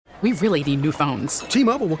We really need new phones.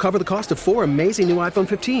 T-Mobile will cover the cost of 4 amazing new iPhone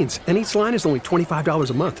 15s, and each line is only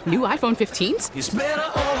 $25 a month. New iPhone 15s? It's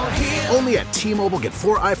better over here. Only at T-Mobile, get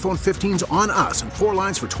 4 iPhone 15s on us and 4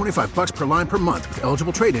 lines for $25 per line per month with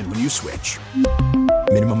eligible trade-in when you switch.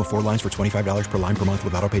 Minimum of 4 lines for $25 per line per month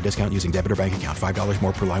with autopay discount using debit or bank account. $5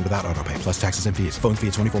 more per line without autopay, plus taxes and fees. Phone fee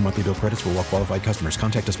at 24 monthly bill credits for well-qualified customers.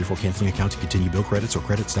 Contact us before canceling account to continue bill credits or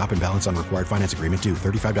credit stop and balance on required finance agreement due.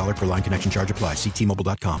 $35 per line connection charge applies. See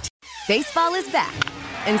T-Mobile.com. Baseball is back,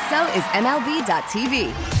 and so is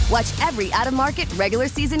MLB.tv. Watch every out-of-market regular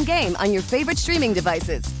season game on your favorite streaming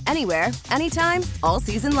devices, anywhere, anytime, all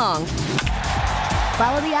season long.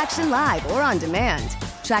 Follow the action live or on demand.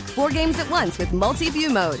 Track 4 games at once with multi-view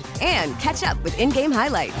mode and catch up with in-game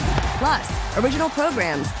highlights. Plus, original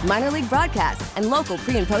programs, minor league broadcasts, and local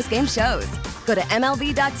pre- and post-game shows. Go to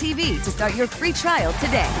MLB.tv to start your free trial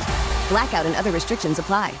today. Blackout and other restrictions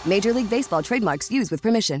apply. Major League Baseball trademarks used with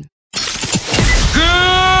permission. Good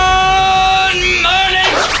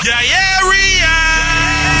morning, area.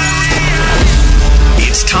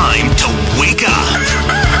 It's time to wake up.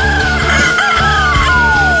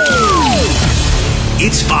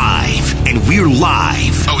 It's 5, and we're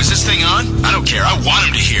live. Oh, is this thing on? I don't care. I want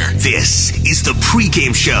him to hear. This is the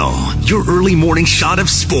pregame show, your early morning shot of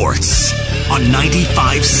sports on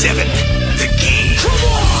 95.7 The Game.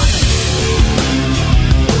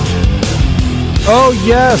 Oh,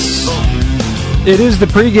 yes. It is the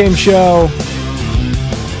pregame show.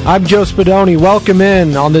 I'm Joe Spadoni. Welcome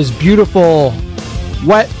in on this beautiful,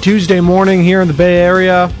 wet Tuesday morning here in the Bay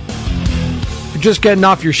Area. If you're just getting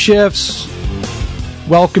off your shifts,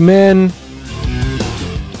 welcome in.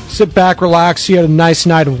 Sit back, relax. You had a nice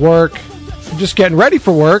night of work. If you're just getting ready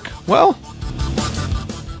for work, well,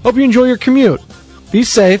 hope you enjoy your commute. Be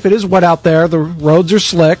safe. It is wet out there. The roads are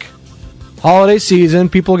slick. Holiday season.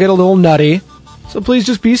 People get a little nutty. So please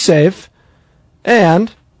just be safe.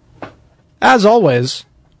 And, as always,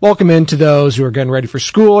 welcome in to those who are getting ready for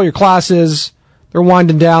school, your classes. They're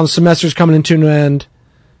winding down. The semester's coming into an end.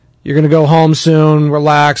 You're going to go home soon,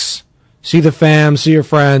 relax, see the fam, see your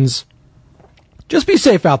friends. Just be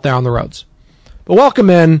safe out there on the roads. But welcome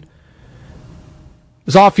in. I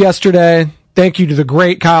was off yesterday. Thank you to the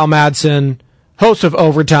great Kyle Madsen, host of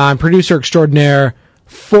Overtime, producer extraordinaire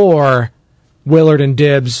for Willard and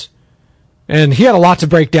Dibbs. And he had a lot to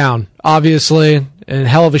break down, obviously, and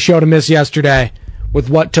hell of a show to miss yesterday with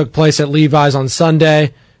what took place at Levi's on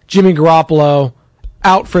Sunday. Jimmy Garoppolo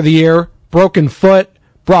out for the year, broken foot.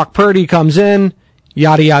 Brock Purdy comes in,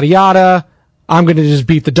 yada, yada, yada. I'm going to just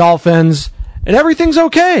beat the Dolphins, and everything's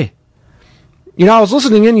okay. You know, I was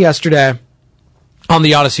listening in yesterday on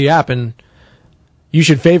the Odyssey app, and you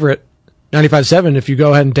should favorite 95.7 if you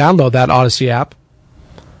go ahead and download that Odyssey app.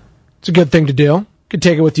 It's a good thing to do. You can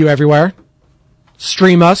take it with you everywhere.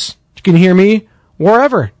 Stream us. You can hear me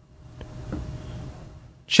wherever.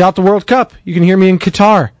 Shout the World Cup. You can hear me in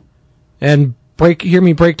Qatar. And hear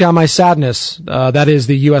me break down my sadness. That is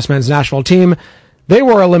the U.S. men's national team. They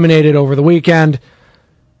were eliminated over the weekend.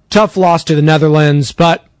 Tough loss to the Netherlands,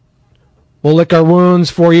 but we'll lick our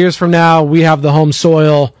wounds. 4 years from now, we have the home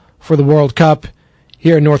soil for the World Cup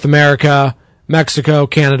here in North America, Mexico,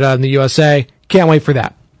 Canada, and the USA. Can't wait for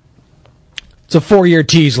that. It's a 4-year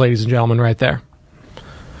tease, ladies and gentlemen, right there.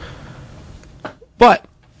 But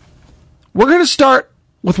we're going to start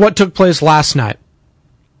with what took place last night.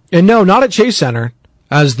 And no, not at Chase Center,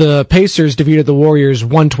 as the Pacers defeated the Warriors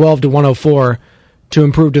 112-104 to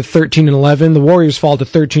improve to 13-11. The Warriors fall to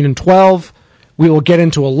 13-12. We will get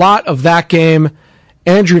into a lot of that game.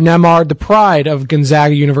 Andrew Nemard, the pride of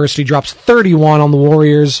Gonzaga University, drops 31 on the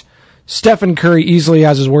Warriors. Stephen Curry easily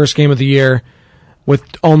has his worst game of the year with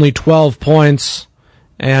only 12 points.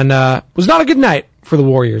 And was not a good night for the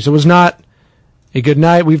Warriors. It was not a good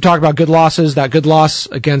night. We've talked about good losses. That good loss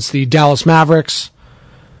against the Dallas Mavericks.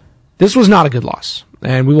 This was not a good loss.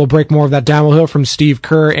 And we will break more of that down. We'll hear from Steve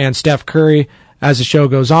Kerr and Steph Curry as the show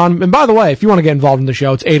goes on. And by the way, if you want to get involved in the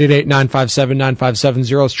show, it's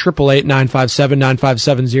 888-957-9570. It's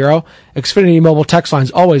 888-957-9570. Xfinity Mobile text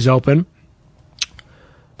line's always open.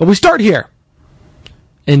 But we start here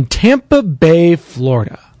in Tampa Bay,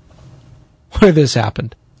 Florida, where this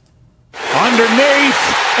happened.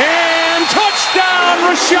 Underneath, and touchdown,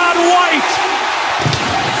 Rachaad White.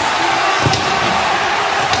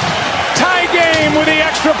 Tie game with the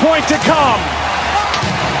extra point to come.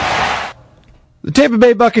 The Tampa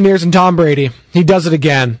Bay Buccaneers and Tom Brady, he does it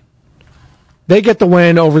again. They get the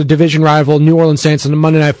win over the division rival New Orleans Saints on the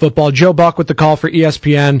Monday Night Football. Joe Buck with the call for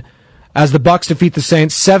ESPN as the Bucs defeat the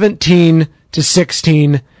Saints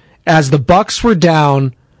 17-16 as the Bucs were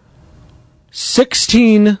down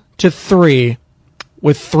 16-3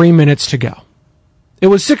 with 3 minutes to go. It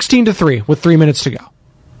was 16-3 with 3 minutes to go.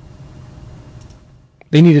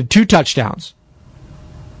 They needed 2 touchdowns.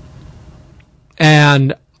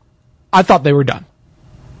 And I thought they were done.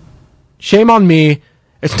 Shame on me.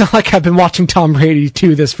 It's not like I've been watching Tom Brady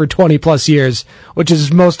do this for 20 plus years, which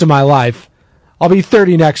is most of my life. I'll be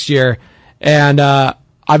 30 next year, and I've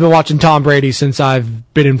been watching Tom Brady since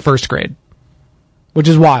I've been in first grade, which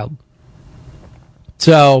is wild.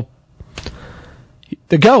 So,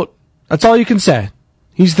 the GOAT. That's all you can say.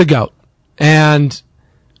 He's the GOAT. And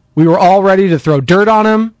we were all ready to throw dirt on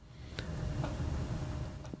him.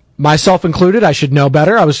 Myself included, I should know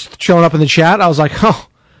better. I was showing up in the chat. I was like, oh,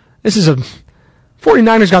 this is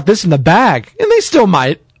 49ers got this in the bag. And they still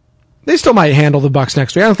might. They still might handle the Bucs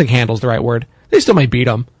next week. I don't think handle's the right word. They still might beat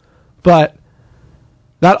them. But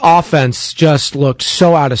that offense just looked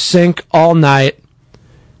so out of sync all night.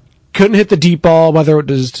 Couldn't hit the deep ball, whether it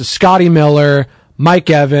was to Scotty Miller, Mike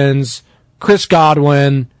Evans, Chris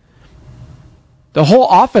Godwin. The whole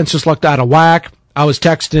offense just looked out of whack. I was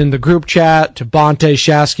texting the group chat to Bonte,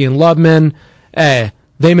 Shasky, and Lubman. Hey,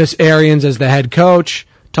 they miss Arians as the head coach.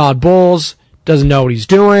 Todd Bowles doesn't know what he's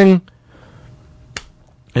doing.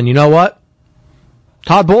 And you know what?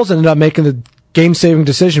 Todd Bowles ended up making the game-saving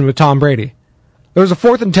decision with Tom Brady. There was a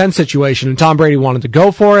 4th and 10 situation, and Tom Brady wanted to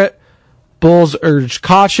go for it. Bowles urged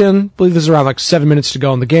caution. I believe this is around 7 minutes to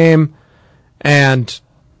go in the game. And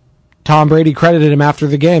Tom Brady credited him after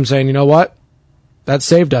the game, saying, you know what? That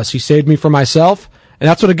saved us. He saved me from myself, and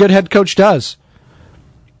that's what a good head coach does.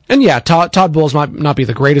 And yeah, Todd Bowles might not be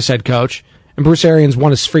the greatest head coach, and Bruce Arians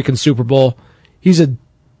won his freaking Super Bowl. He's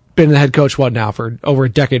been the head coach, for over a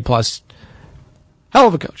decade plus. Hell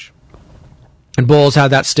of a coach. And Bowles had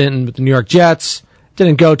that stint with the New York Jets.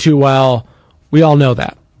 Didn't go too well. We all know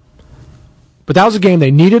that. But that was a game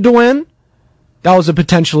they needed to win. That was a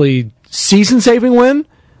potentially season-saving win.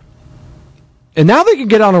 And now they can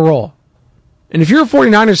get on a roll. And if you're a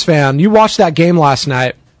 49ers fan, you watched that game last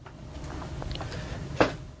night, you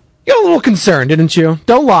got a little concerned, didn't you?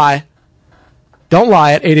 Don't lie. Don't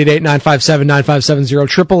lie at 888-957-9570,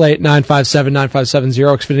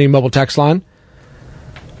 888-957-9570, Xfinity mobile text line.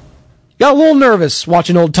 Got a little nervous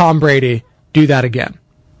watching old Tom Brady do that again.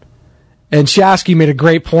 And Shasky made a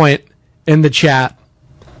great point in the chat.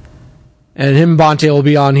 And him and Bonte will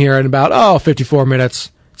be on here in about, 54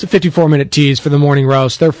 minutes. It's a 54-minute tease for the morning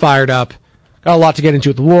roast. They're fired up. Got a lot to get into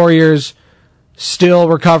with the Warriors. Still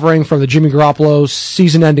recovering from the Jimmy Garoppolo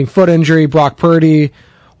season-ending foot injury. Brock Purdy.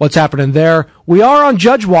 What's happening there? We are on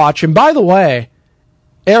Judge Watch. And by the way,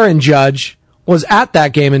 Aaron Judge was at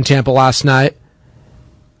that game in Tampa last night,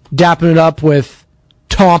 dapping it up with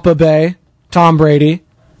Tampa Bay, Tom Brady.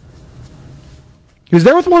 He was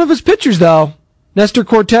there with one of his pitchers, though, Nestor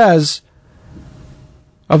Cortez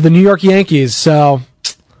of the New York Yankees. So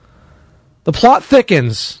the plot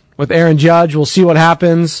thickens with Aaron Judge. We'll see what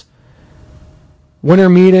happens. Winter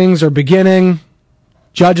meetings are beginning.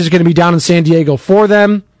 Judge is going to be down in San Diego for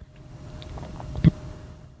them.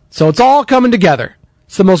 So it's all coming together.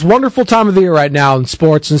 It's the most wonderful time of the year right now in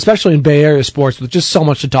sports, and especially in Bay Area sports, with just so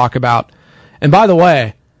much to talk about. And by the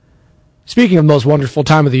way, speaking of the most wonderful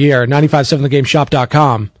time of the year,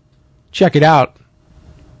 957thegameshop.com. Check it out.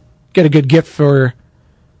 Get a good gift for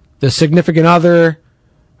the significant other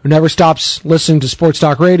who never stops listening to sports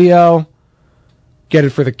talk radio. Get it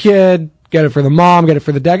for the kid. Get it for the mom. Get it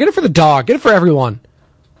for the dad. Get it for the dog. Get it for everyone.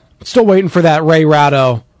 Still waiting for that Ray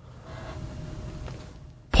Ratto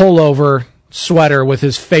pullover sweater with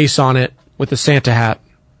his face on it with the Santa hat.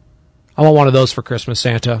 I want one of those for Christmas,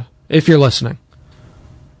 Santa, if you're listening.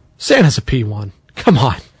 Santa's a P1. Come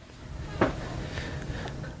on.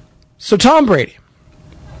 So Tom Brady,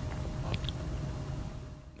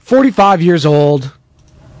 45 years old,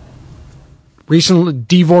 recently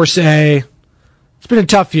divorcee. It's been a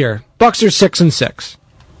tough year. Bucs are 6-6.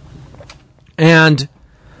 And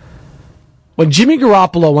when Jimmy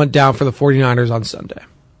Garoppolo went down for the 49ers on Sunday,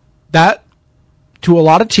 that, to a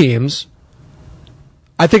lot of teams,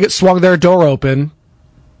 I think it swung their door open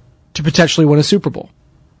to potentially win a Super Bowl,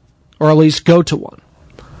 or at least go to one.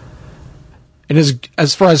 And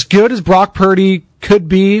as far as good as Brock Purdy could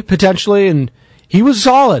be, potentially, and he was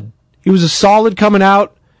solid. He was a solid coming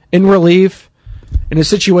out in relief in a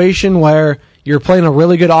situation where you're playing a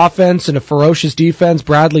really good offense and a ferocious defense,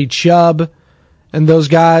 Bradley Chubb and those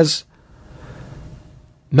guys.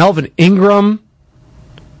 Melvin Ingram,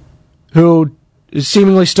 who is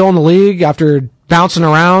seemingly still in the league after bouncing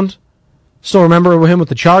around. Still remember him with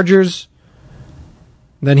the Chargers.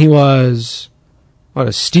 Then he was, a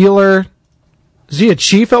Steeler? Was he a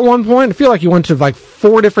Chief at one point? I feel like he went to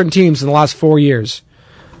 4 different teams in the last 4 years.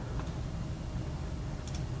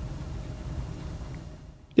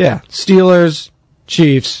 Yeah, Steelers,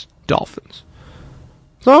 Chiefs, Dolphins.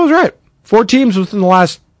 So I was right. 4 teams within the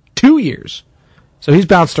last 2 years. So he's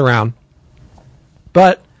bounced around.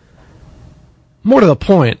 But more to the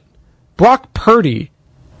point, Brock Purdy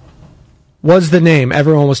was the name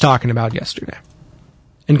everyone was talking about yesterday.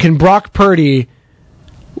 And can Brock Purdy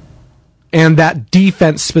and that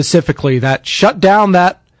defense specifically that shut down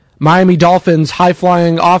that Miami Dolphins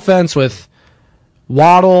high-flying offense with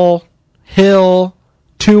Waddle, Hill,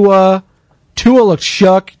 Tua. Tua looked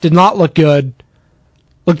shook, did not look good,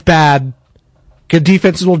 looked bad. Good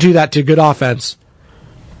defenses will do that to good offense.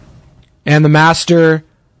 And the master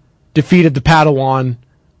defeated the Padawan,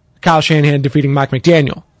 Kyle Shanahan defeating Mike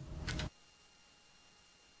McDaniel.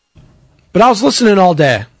 But I was listening all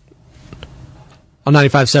day on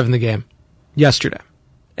 95.7 The Game yesterday.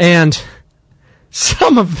 And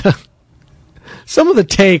some of the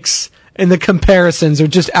takes and the comparisons are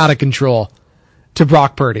just out of control to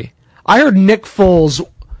Brock Purdy. I heard Nick Foles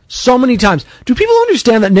so many times. Do people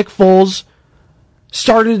understand that Nick Foles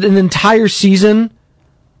started an entire season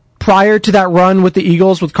prior to that run with the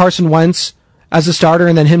Eagles with Carson Wentz as a starter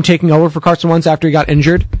and then him taking over for Carson Wentz after he got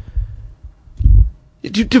injured?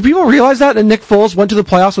 Do people realize that? And Nick Foles went to the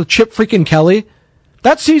playoffs with Chip freaking Kelly?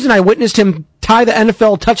 That season I witnessed him tie the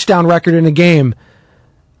NFL touchdown record in a game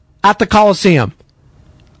at the Coliseum.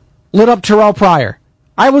 Lit up Terrell Pryor.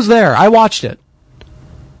 I was there. I watched it.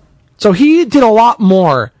 So he did a lot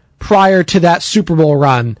more prior to that Super Bowl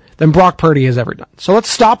run than Brock Purdy has ever done. So let's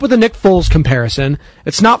stop with the Nick Foles comparison.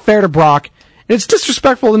 It's not fair to Brock, and it's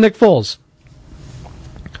disrespectful to Nick Foles.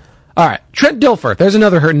 All right, Trent Dilfer. There's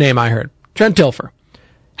another name I heard. Trent Dilfer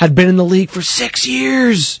had been in the league for 6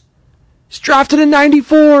 years. He's drafted in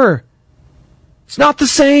 94. It's not the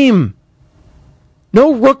same.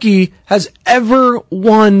 No rookie has ever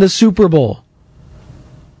won the Super Bowl.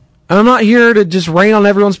 And I'm not here to just rain on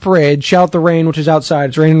everyone's parade. Shout out the rain, which is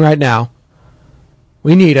outside. It's raining right now.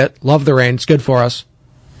 We need it. Love the rain. It's good for us.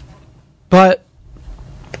 But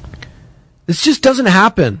this just doesn't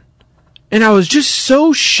happen. And I was just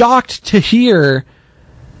so shocked to hear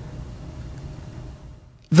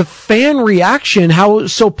the fan reaction, how it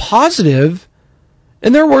was so positive.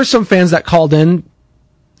 And there were some fans that called in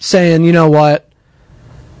saying, you know what?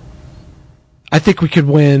 I think we could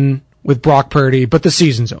win with Brock Purdy, but the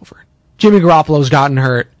season's over. Jimmy Garoppolo's gotten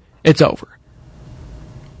hurt. It's over.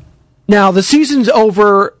 Now, the season's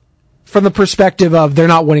over from the perspective of they're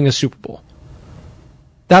not winning a Super Bowl.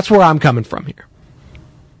 That's where I'm coming from here.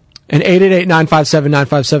 And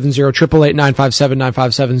 888-957-9570,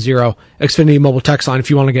 888-957-9570, Xfinity mobile text line if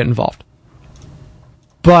you want to get involved.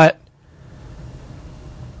 But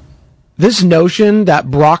this notion that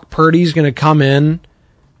Brock Purdy's going to come in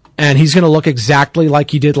and he's going to look exactly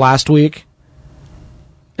like he did last week,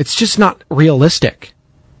 it's just not realistic.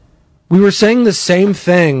 We were saying the same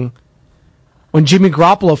thing when Jimmy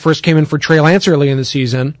Garoppolo first came in for Trey Lance early in the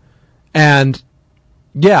season. And,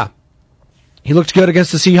 yeah, he looked good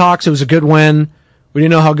against the Seahawks. It was a good win. We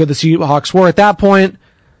didn't know how good the Seahawks were at that point.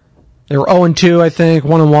 They were 0-2, I think,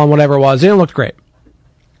 1-1, whatever it was. They didn't look great.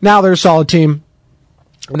 Now they're a solid team.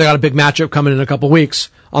 And they got a big matchup coming in a couple weeks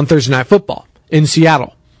on Thursday Night Football in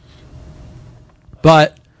Seattle.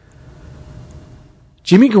 But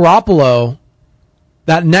Jimmy Garoppolo,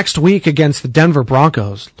 that next week against the Denver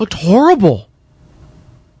Broncos, looked horrible.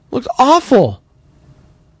 Looked awful.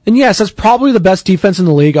 And yes, that's probably the best defense in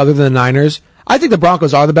the league other than the Niners. I think the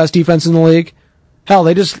Broncos are the best defense in the league. Hell,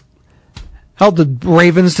 they just held the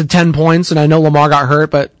Ravens to 10 points, and I know Lamar got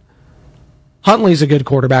hurt, but Huntley's a good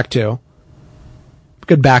quarterback too.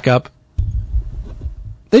 Good backup.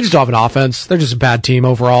 They just don't have an offense. They're just a bad team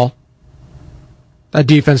overall. That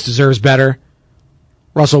defense deserves better.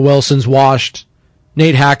 Russell Wilson's washed.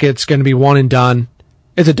 Nate Hackett's going to be one and done.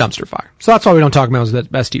 It's a dumpster fire. So that's why we don't talk about as the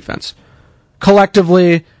best defense.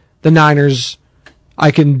 Collectively, the Niners,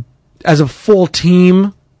 I can, as a full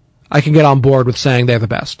team, I can get on board with saying they're the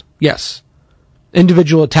best. Yes.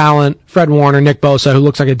 Individual talent, Fred Warner, Nick Bosa, who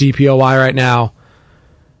looks like a DPOY right now.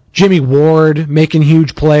 Jimmy Ward making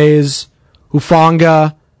huge plays.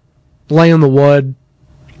 Hufanga laying the wood.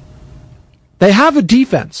 They have a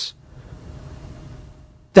defense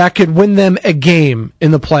that could win them a game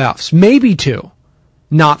in the playoffs. Maybe 2,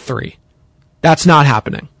 not 3. That's not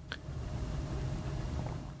happening.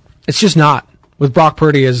 It's just not, with Brock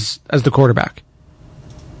Purdy as the quarterback.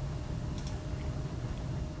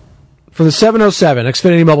 For the 707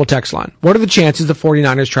 Xfinity mobile text line, what are the chances the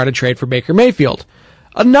 49ers try to trade for Baker Mayfield?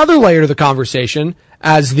 Another layer to the conversation,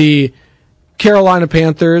 as the Carolina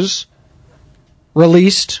Panthers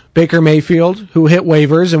released Baker Mayfield, who hit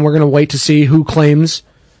waivers, and we're going to wait to see who claims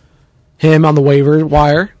him on the waiver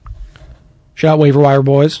wire. Shout out waiver wire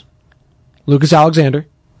boys. Lucas Alexander.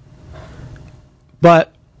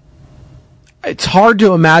 But it's hard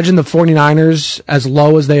to imagine the 49ers, as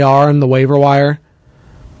low as they are on the waiver wire,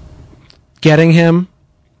 getting him.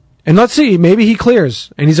 And let's see, maybe he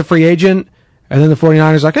clears and he's a free agent, and then the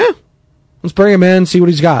 49ers are like, let's bring him in, see what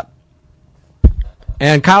he's got.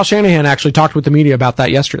 And Kyle Shanahan actually talked with the media about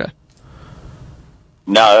that yesterday.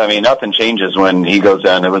 No, I mean, nothing changes when he goes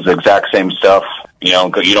in. It was the exact same stuff. You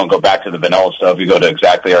don't go back to the vanilla stuff. You go to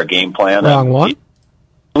exactly our game plan. Wrong one.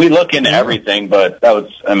 We look into everything, but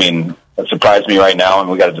that surprised me right now, and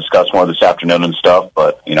we got to discuss more this afternoon and stuff.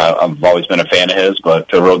 But, I've always been a fan of his, but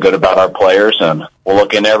feel real good about our players, and we'll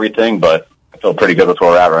look into everything, but I feel pretty good with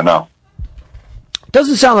where we're at right now.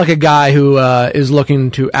 Doesn't sound like a guy who is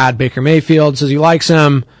looking to add Baker Mayfield, says he likes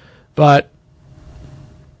him, but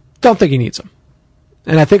don't think he needs him.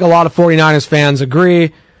 And I think a lot of 49ers fans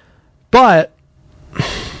agree, but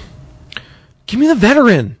give me the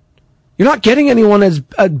veteran. You're not getting anyone as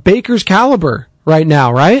Baker's caliber right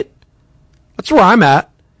now, right? That's where I'm at.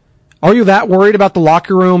 Are you that worried about the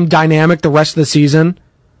locker room dynamic the rest of the season?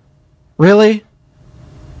 Really?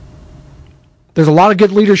 There's a lot of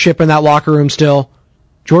good leadership in that locker room still.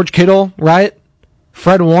 George Kittle, right?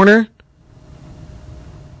 Fred Warner.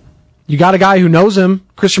 You got a guy who knows him,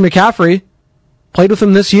 Christian McCaffrey, played with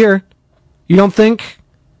him this year. You don't think,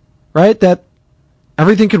 right, that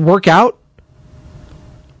everything could work out?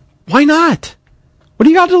 Why not? What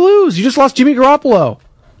do you got to lose? You just lost Jimmy Garoppolo.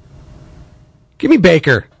 Give me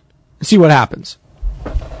Baker and see what happens.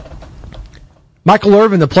 Michael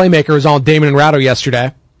Irvin, the playmaker, was on Damon and Ratto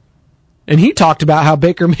yesterday, and he talked about how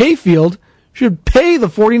Baker Mayfield should pay the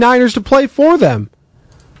 49ers to play for them.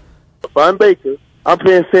 If I'm Baker, I'm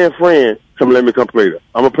paying San Fran. Let me come play there.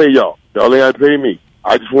 I'm going to pay y'all. Y'all ain't got to pay me.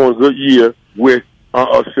 I just want a good year with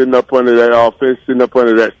sitting up under that offense, sitting up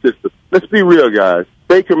under that system. Let's be real, guys.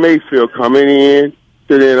 Baker Mayfield coming in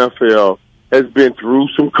to the NFL has been through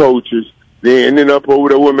some coaches. They ended up over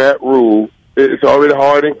there with Matt Rule. It's already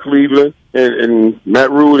hard in Cleveland, and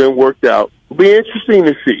Matt Rule didn't work out. It'll be interesting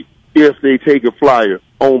to see if they take a flyer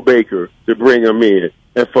on Baker to bring him in.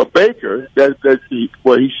 And for Baker,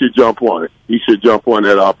 he should jump on it. He should jump on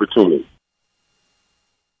that opportunity.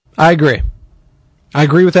 I agree. I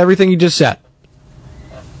agree with everything you just said.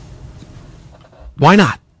 Why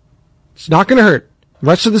not? It's not going to hurt. The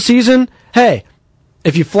rest of the season, hey,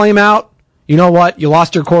 if you flame out, you know what? You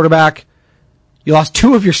lost your quarterback. You lost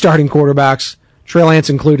two of your starting quarterbacks, Trey Lance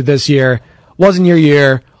included this year. Wasn't your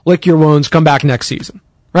year. Lick your wounds. Come back next season.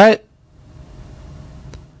 Right?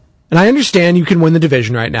 And I understand you can win the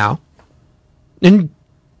division right now. And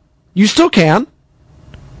you still can.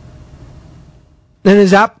 And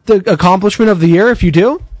is that the accomplishment of the year if you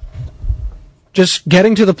do? Just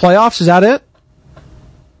getting to the playoffs, is that it?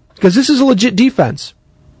 Because this is a legit defense.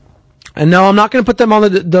 And no, I'm not going to put them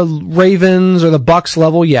on the Ravens or the Bucks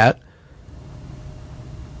level yet.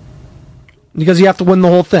 Because you have to win the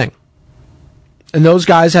whole thing. And those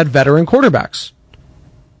guys had veteran quarterbacks.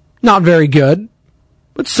 Not very good,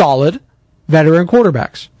 but solid veteran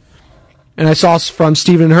quarterbacks. And I saw from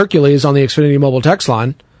Stephen Hercules on the Xfinity Mobile text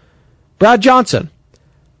line, Brad Johnson.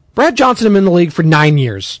 Brad Johnson had been in the league for 9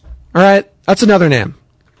 years. All right? That's another name.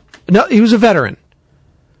 No, he was a veteran.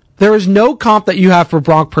 There is no comp that you have for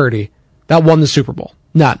Brock Purdy that won the Super Bowl.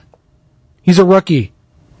 None. He's a rookie.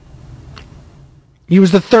 He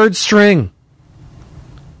was the third string.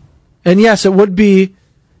 And yes, it would be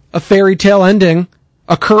a fairy tale ending,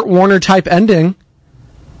 a Kurt Warner type ending.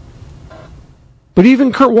 But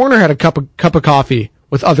even Kurt Warner had a cup of coffee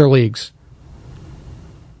with other leagues.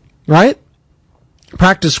 Right?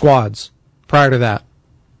 Practice squads prior to that.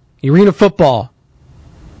 Arena football.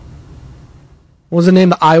 What was the name?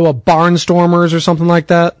 The Iowa Barnstormers or something like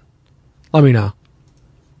that? Let me know.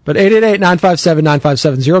 But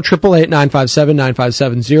 888-957-9570,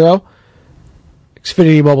 888-957-9570.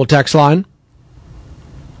 Xfinity Mobile text line.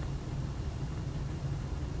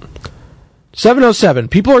 707.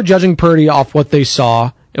 People are judging Purdy off what they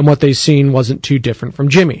saw, and what they seen wasn't too different from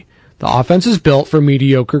Jimmy. The offense is built for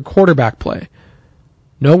mediocre quarterback play.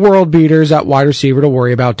 No world beaters at wide receiver to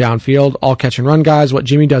worry about downfield. All catch and run guys. What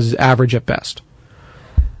Jimmy does is average at best.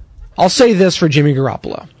 I'll say this for Jimmy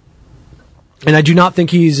Garoppolo. And I do not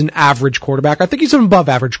think he's an average quarterback. I think he's an above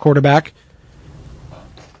average quarterback.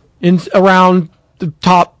 In around the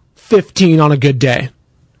top 15 on a good day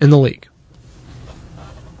in the league.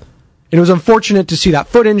 It was unfortunate to see that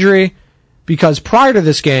foot injury because prior to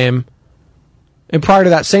this game and prior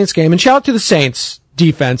to that Saints game, and shout out to the Saints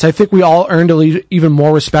defense, I think we all earned even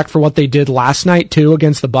more respect for what they did last night too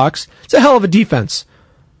against the Bucs. It's a hell of a defense.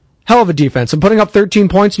 Hell of a defense. And putting up 13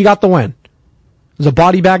 points, you got the win. It was a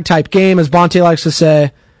body bag type game, as Bonte likes to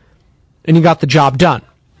say, and you got the job done.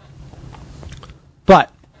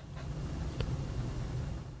 But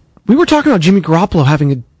we were talking about Jimmy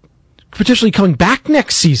Garoppolo potentially coming back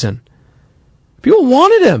next season. People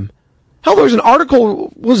wanted him. Hell, there was an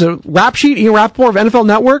article, was it Rap Sheet, Ian Rappaport of NFL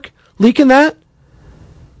Network, leaking that?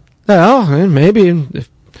 Oh, maybe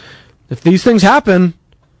if these things happen,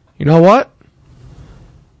 you know what?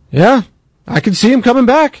 Yeah, I could see him coming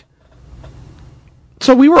back.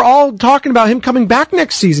 So we were all talking about him coming back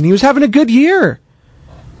next season. He was having a good year.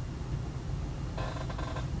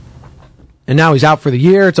 And now he's out for the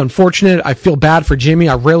year. It's unfortunate. I feel bad for Jimmy.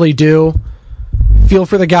 I really do. Feel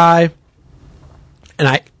for the guy.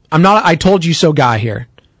 And I'm not I told you so guy here.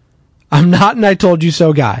 I'm not an I told you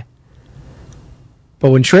so guy.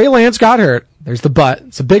 But when Trey Lance got hurt, there's the but.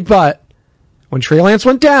 It's a big but. When Trey Lance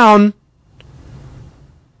went down,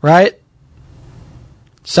 right?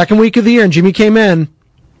 Second week of the year and Jimmy came in,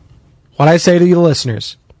 what'd I say to you, the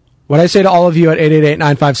listeners? What'd I say to all of you at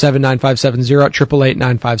 888-957-9570, at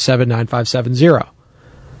 888-957-9570?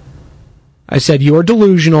 I said, you are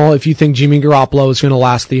delusional if you think Jimmy Garoppolo is going to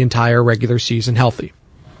last the entire regular season healthy.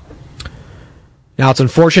 Now, it's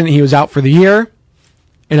unfortunate he was out for the year,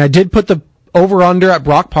 and I did put the over-under at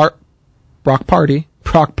Brock Purdy,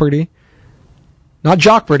 not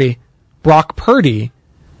Jock Purdy, Brock Purdy.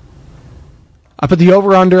 I put the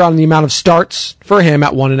over-under on the amount of starts for him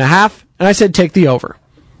at 1.5, and I said take the over.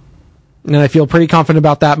 And I feel pretty confident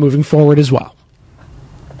about that moving forward as well.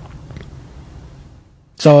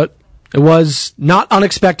 So it was not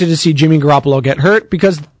unexpected to see Jimmy Garoppolo get hurt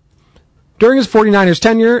because during his 49ers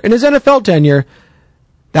tenure and his NFL tenure,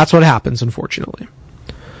 that's what happens, unfortunately.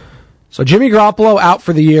 So Jimmy Garoppolo out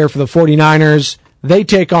for the year for the 49ers. They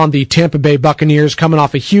take on the Tampa Bay Buccaneers coming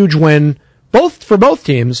off a huge win, for both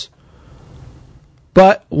teams.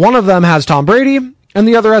 But one of them has Tom Brady and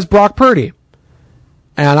the other has Brock Purdy.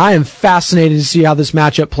 And I am fascinated to see how this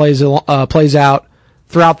matchup plays out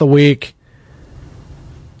throughout the week.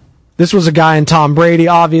 This was a guy in Tom Brady,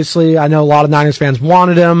 obviously. I know a lot of Niners fans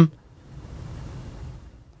wanted him.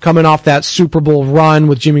 Coming off that Super Bowl run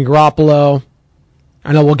with Jimmy Garoppolo.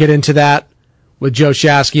 I know we'll get into that with Joe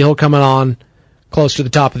Shasky. He'll come on close to the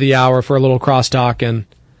top of the hour for a little crosstalk. And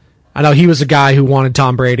I know he was a guy who wanted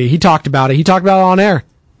Tom Brady. He talked about it. He talked about it on air.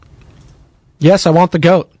 Yes, I want the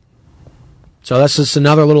GOAT. So that's just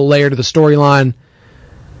another little layer to the storyline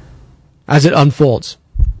as it unfolds.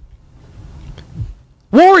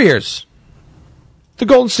 Warriors. The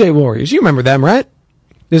Golden State Warriors. You remember them, right?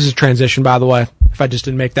 This is transition, by the way, if I just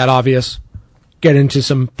didn't make that obvious. Get into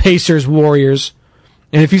some Pacers, Warriors.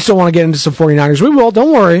 And if you still want to get into some 49ers, we will.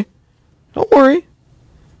 Don't worry. Don't worry.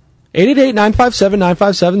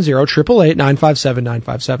 888-957-9570,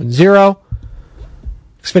 888-957-9570.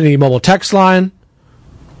 Xfinity Mobile text line.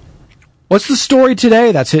 What's the story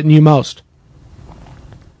today that's hitting you most?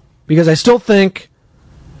 Because I still think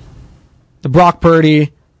the Brock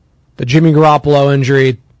Purdy, the Jimmy Garoppolo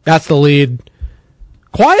injury, that's the lead.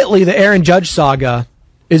 Quietly, the Aaron Judge saga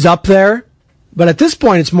is up there, but at this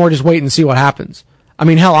point, it's more just wait and see what happens. I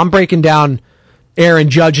mean, hell, I'm breaking down Aaron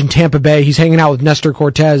Judge in Tampa Bay. He's hanging out with Nestor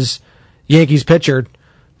Cortez, Yankees pitcher.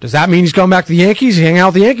 Does that mean he's going back to the Yankees? He's hanging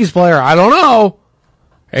out with the Yankees player? I don't know.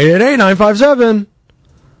 888-957.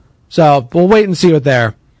 So we'll wait and see what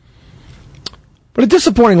there. But a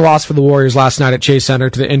disappointing loss for the Warriors last night at Chase Center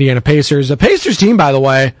to the Indiana Pacers. The Pacers team, by the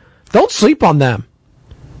way, don't sleep on them.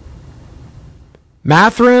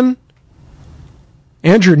 Mathurin,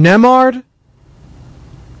 Andrew Nemard,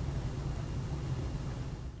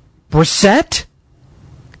 Brissett.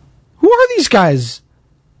 Who are these guys?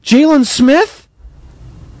 Jalen Smith?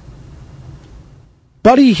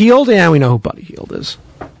 Buddy Hield? Yeah, we know who Buddy Hield is.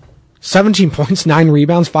 17 points, 9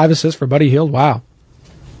 rebounds, 5 assists for Buddy Hield. Wow.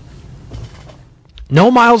 No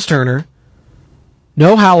Miles Turner.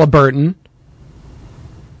 No Halliburton.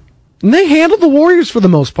 And they handled the Warriors for the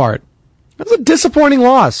most part. That's a disappointing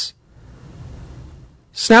loss.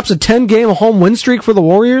 Snaps a 10-game home win streak for the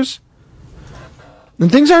Warriors.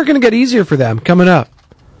 And things aren't going to get easier for them coming up.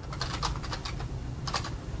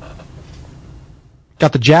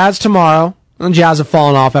 Got the Jazz tomorrow. And the Jazz have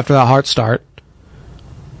fallen off after that hot start.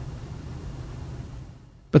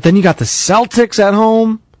 But then you got the Celtics at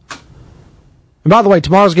home. And by the way,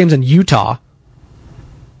 tomorrow's game's in Utah.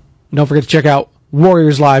 And don't forget to check out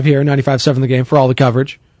Warriors Live here, 95.7 The Game, for all the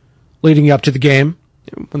coverage leading you up to the game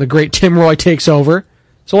when the great Tim Roy takes over.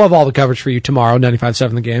 So we'll have all the coverage for you tomorrow,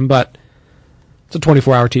 95.7 The Game, but it's a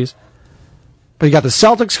 24-hour tease. But you got the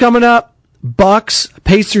Celtics coming up, Bucks,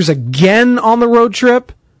 Pacers again on the road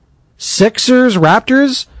trip, Sixers,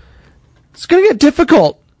 Raptors. it's going to get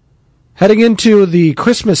difficult heading into the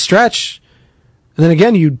Christmas stretch. And then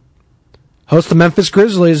again, you host the Memphis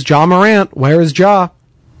Grizzlies. Ja Morant, where is Ja?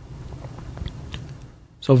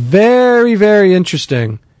 So very, very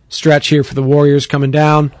interesting stretch here for the Warriors coming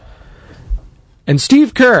down. And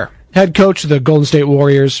Steve Kerr, head coach of the Golden State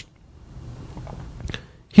Warriors,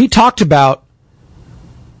 he talked about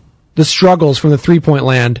the struggles from the three-point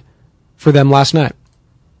land for them last night.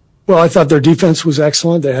 Well, I thought their defense was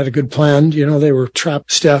excellent. They had a good plan. You know, they were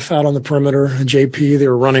trapped Steph out on the perimeter and JP. They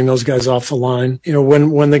were running those guys off the line. You know,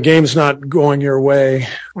 when the game's not going your way,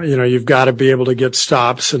 you know, you've got to be able to get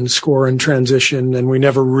stops and score in transition. And we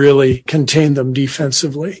never really contained them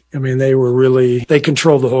defensively. I mean, they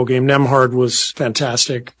controlled the whole game. Nembhard was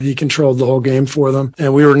fantastic. He controlled the whole game for them.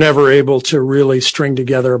 And we were never able to really string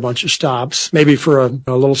together a bunch of stops. Maybe for a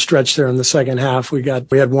little stretch there in the second half, we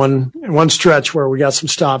had one stretch where we got some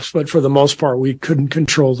stops, but for the most part, we couldn't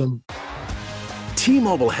control them.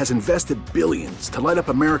 T-Mobile has invested billions to light up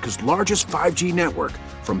America's largest 5G network,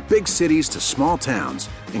 from big cities to small towns,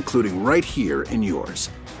 including right here in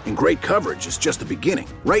yours. And great coverage is just the beginning.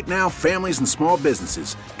 Right now, families and small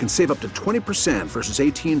businesses can save up to 20% versus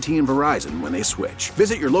AT&T and Verizon when they switch.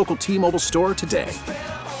 Visit your local T-Mobile store today.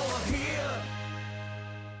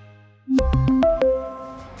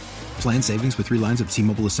 Plan savings with 3 lines of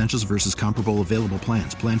T-Mobile Essentials versus comparable available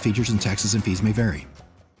plans. Plan features and taxes and fees may vary.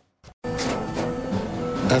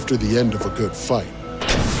 After the end of a good fight,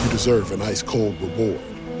 you deserve an ice-cold reward.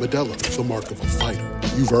 Modelo is the mark of a fighter.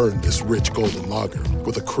 You've earned this rich golden lager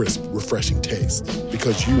with a crisp, refreshing taste.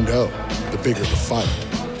 Because you know, the bigger the fight,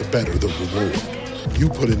 the better the reward. You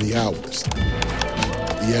put in the hours,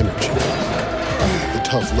 the energy, the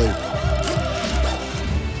tough labor.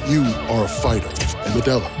 You are a fighter, and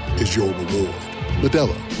Modelo is your reward.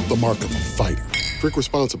 Modelo, the mark of a fighter. Drink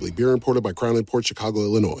responsibly. Beer imported by Crown Imports, Chicago,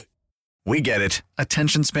 Illinois. We get it.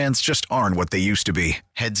 Attention spans just aren't what they used to be.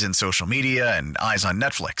 Heads in social media and eyes on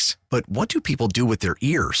Netflix. But what do people do with their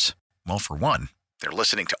ears? Well, for one, they're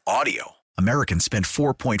listening to audio. Americans spend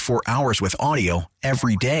 4.4 hours with audio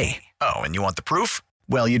every day. Oh, and you want the proof?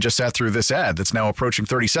 Well, you just sat through this ad that's now approaching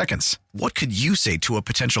 30 seconds. What could you say to a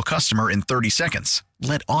potential customer in 30 seconds?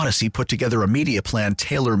 Let Odyssey put together a media plan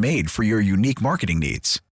tailor-made for your unique marketing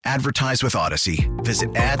needs. Advertise with Odyssey.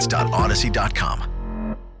 Visit ads.odyssey.com.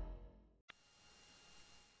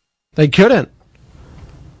 They couldn't.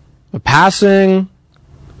 The passing,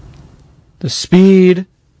 the speed,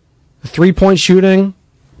 the three-point shooting.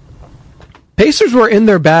 Pacers were in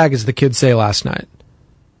their bag, as the kids say, last night.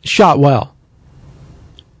 Shot well.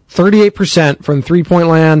 38% from three-point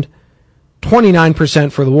land,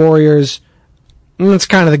 29% for the Warriors. And that's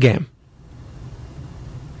kind of the game.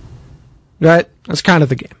 Right? That's kind of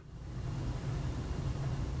the game.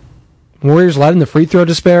 Warriors led in the free throw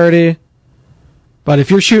disparity. But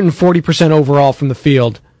if you're shooting 40% overall from the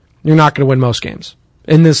field, you're not going to win most games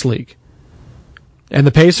in this league. And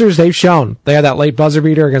the Pacers, they've shown. They had that late buzzer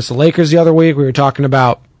beater against the Lakers the other week. We were talking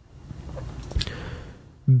about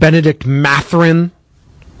Benedict Mathurin.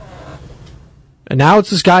 And now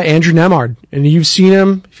it's this guy, Andrew Nembhard. And you've seen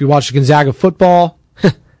him if you watch the Gonzaga football.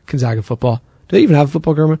 Gonzaga football. Do they even have a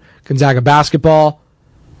football program? Gonzaga basketball.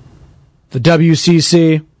 The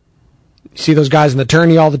WCC. You see those guys in the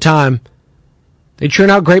tourney all the time. They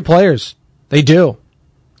churn out great players. They do.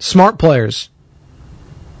 Smart players.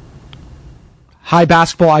 High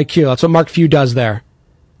basketball IQ. That's what Mark Few does there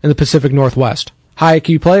in the Pacific Northwest. High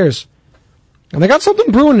IQ players. And they got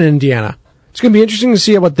something brewing in Indiana. It's going to be interesting to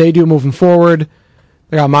see what they do moving forward.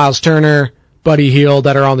 They got Miles Turner, Buddy Hield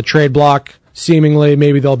that are on the trade block. Seemingly,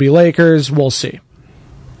 maybe they'll be Lakers. We'll see.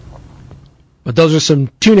 But those are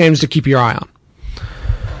two names to keep your eye on.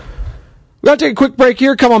 We're going to take a quick break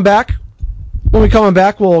here. Come on back. When we come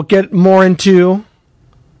back, we'll get more into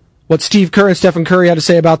what Steve Kerr and Stephen Curry had to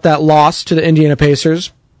say about that loss to the Indiana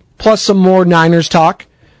Pacers, plus some more Niners talk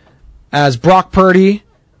as Brock Purdy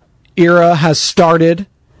era has started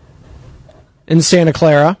in Santa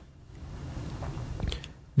Clara.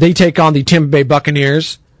 They take on the Tampa Bay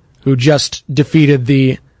Buccaneers, who just defeated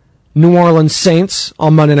the New Orleans Saints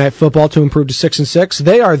on Monday Night Football to improve to 6-6.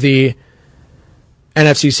 They are the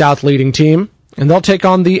NFC South leading team. And they'll take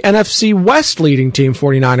on the NFC West leading team,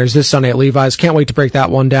 49ers, this Sunday at Levi's. Can't wait to break that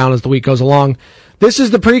one down as the week goes along. This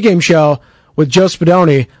is the pregame show with Joe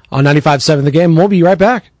Spadoni on 95.7 The Game. We'll be right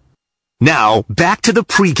back. Now, back to the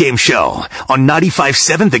pregame show on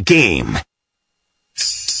 95.7 The Game.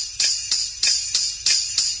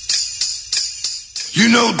 You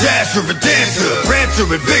know Dasher and Dancer, Prancer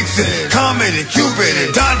and Vixen, Comet and Cupid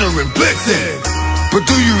and Donder and Blitzen. But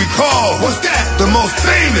do you recall, what's that? The most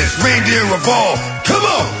famous reindeer of all. Come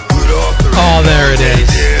on! Rudolph the it is.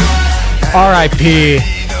 R.I.P.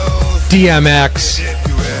 DMX.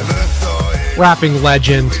 Rapping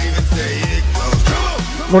legend.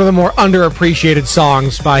 One of the more underappreciated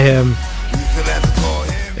songs by him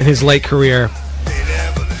in his late career.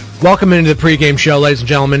 Welcome into the pregame show, ladies and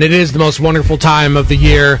gentlemen. It is the most wonderful time of the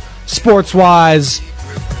year, sports-wise.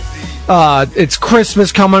 It's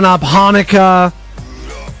Christmas coming up, Hanukkah,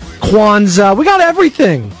 Kwanzaa. We got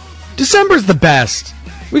everything. December's the best.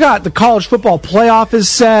 We got the college football playoff is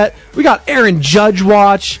set. We got Aaron Judge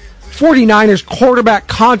watch. 49ers quarterback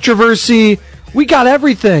controversy. We got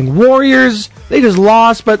everything. Warriors, they just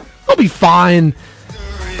lost, but they'll be fine.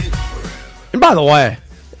 And by the way,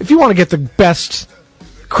 if you want to get the best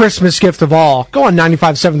Christmas gift of all, go on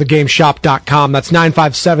 957thegameshop.com. That's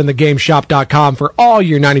 957thegameshop.com for all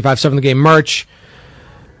your 957 The Game merch.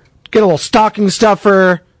 Get a little stocking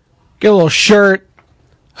stuffer, get a little shirt,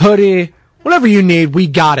 hoodie, whatever you need, we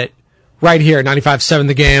got it right here at 957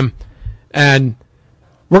 The Game. And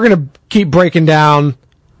we're going to keep breaking down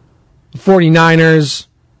the 49ers,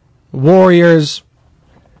 Warriors,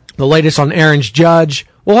 the latest on Aaron Judge.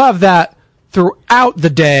 We'll have that throughout the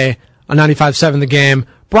day on 95.7 The Game.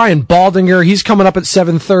 Brian Baldinger, he's coming up at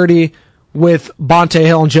 7:30 with Bonte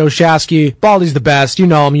Hill and Joe Shasky. Baldy's the best. You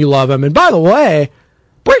know him. You love him. And by the way,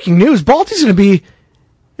 breaking news, Baldy's going to be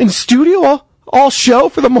in studio all show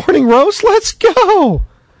for the morning roast. Let's go.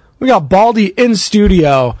 We got Baldy in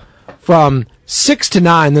studio from 6 to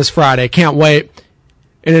 9 this Friday. Can't wait.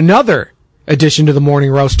 In another edition to the morning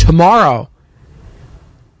roast tomorrow,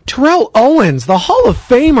 Terrell Owens, the Hall of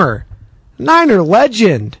Famer, Niner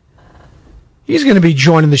legend. He's going to be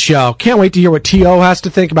joining the show. Can't wait to hear what T.O. has to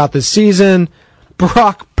think about this season.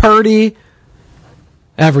 Brock Purdy.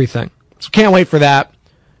 Everything. So can't wait for that.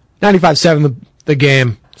 95.7 The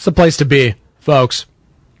Game. It's the place to be, folks.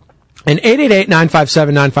 And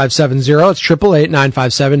 888-957-9570. It's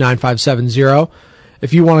 888-957-9570.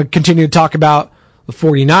 If you want to continue to talk about the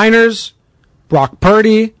 49ers, Brock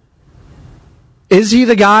Purdy. Is he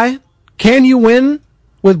the guy? Can you win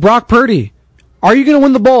with Brock Purdy? Are you going to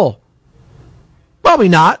win the bowl? Probably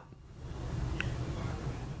not.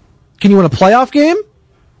 Can you win a playoff game?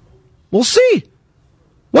 We'll see.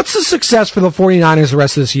 What's the success for the 49ers the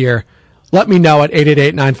rest of this year? Let me know at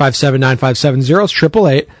 888-957-9570. It's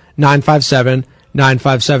 888-957-9570.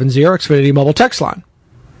 Xfinity Mobile text line.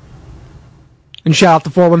 And shout out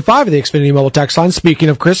the 415 of the Xfinity Mobile text line. Speaking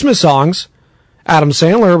of Christmas songs, Adam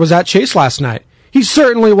Sandler was at Chase last night. He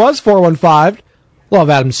certainly was, 415.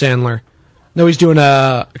 Love Adam Sandler. No, he's doing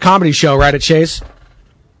a comedy show right at Chase.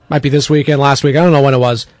 Might be this weekend, last week. I don't know when it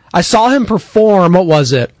was. I saw him perform. What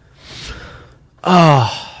was it?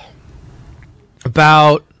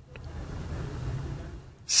 About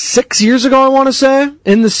 6 years ago, I want to say,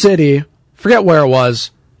 in the city. Forget where it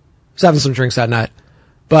was. I was having some drinks that night.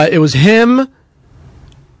 But it was him,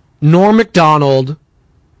 Norm Macdonald,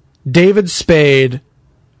 David Spade,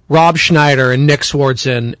 Rob Schneider, and Nick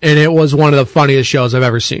Swardson, and it was one of the funniest shows I've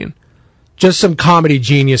ever seen. Just some comedy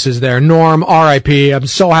geniuses there. Norm, R.I.P. I'm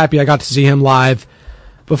so happy I got to see him live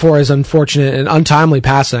before his unfortunate and untimely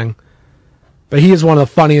passing. But he is one of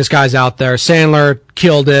the funniest guys out there. Sandler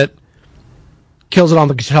killed it. Kills it on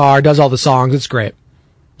the guitar, does all the songs. It's great.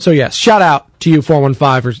 So yes, shout out to you,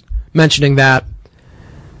 415, for mentioning that.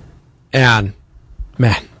 And,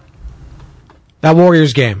 man, that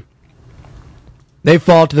Warriors game. They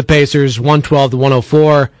fall to the Pacers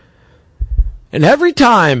 112-104. And every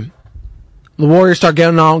time the Warriors start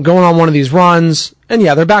going on one of these runs, and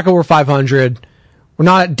yeah, they're back over 500. We're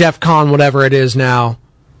not at DEFCON, whatever it is now.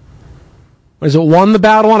 Is it 1 the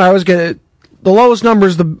bad one? I always get it. The lowest number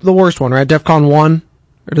is the worst one, right? DEFCON 1?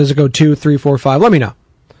 Or does it go 2, 3, 4, 5? Let me know.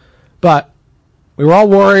 But we were all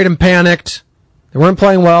worried and panicked. They weren't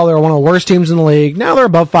playing well. They were one of the worst teams in the league. Now they're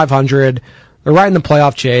above 500. They're right in the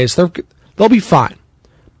playoff chase. They'll be fine.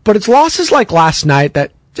 But it's losses like last night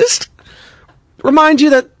that just remind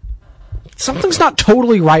you that something's not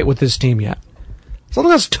totally right with this team yet.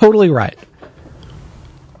 Something that's totally right.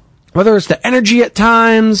 Whether it's the energy at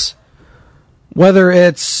times, whether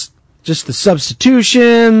it's just the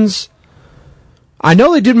substitutions. I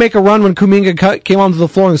know they did make a run when Kuminga came onto the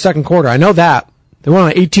floor in the second quarter. I know that. They went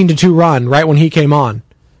on an 18-2 run right when he came on.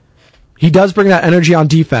 He does bring that energy on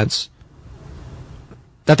defense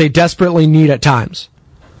that they desperately need at times.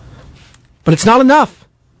 But it's not enough.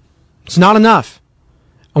 It's not enough.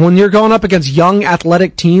 And when you're going up against young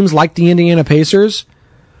athletic teams like the Indiana Pacers,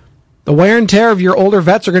 the wear and tear of your older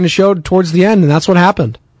vets are going to show towards the end, and that's what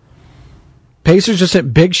happened. Pacers just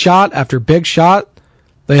hit big shot after big shot.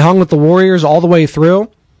 They hung with the Warriors all the way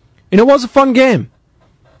through. And it was a fun game.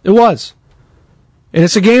 It was. And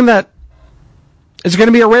it's a game that is going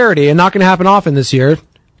to be a rarity and not going to happen often this year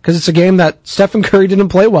because it's a game that Stephen Curry didn't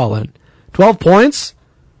play well in. 12 points,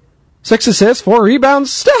 6 assists, 4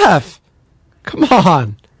 rebounds. Steph, come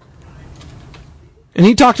on. And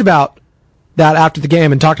he talked about that after the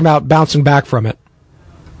game and talked about bouncing back from it.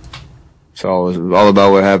 It's all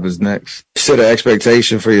about what happens next. Set an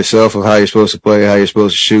expectation for yourself of how you're supposed to play, how you're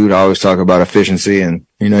supposed to shoot. I always talk about efficiency, and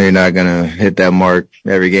you're not going to hit that mark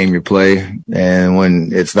every game you play. And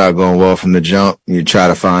when it's not going well from the jump, you try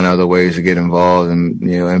to find other ways to get involved and,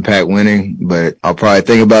 impact winning. But I'll probably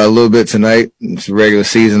think about it a little bit tonight. It's a regular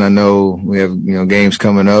season. I know we have, games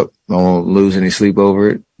coming up. I won't lose any sleep over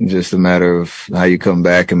it. It's just a matter of how you come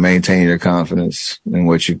back and maintain your confidence in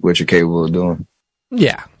what you're capable of doing.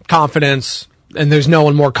 Yeah. Confidence, and there's no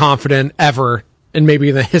one more confident ever in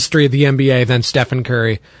maybe the history of the NBA than Stephen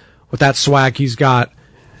Curry. With that swag he's got,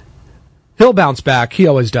 he'll bounce back. He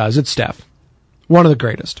always does. It's Steph. One of the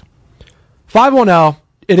greatest. 510,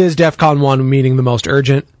 it is DEFCON 1, meaning the most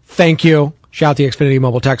urgent. Thank you. Shout out the Xfinity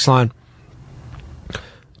mobile text line.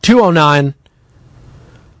 209,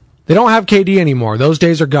 they don't have KD anymore. Those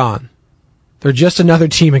days are gone. They're just another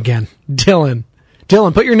team again. Dylan,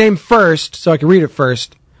 put your name first so I can read it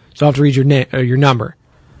first. So I have to read your name, your number.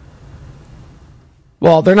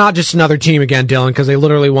 Well, they're not just another team again, Dylan, because they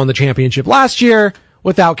literally won the championship last year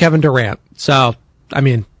without Kevin Durant. So, how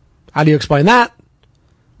do you explain that?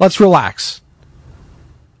 Let's relax.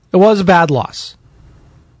 It was a bad loss.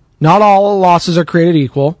 Not all losses are created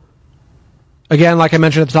equal. Again, like I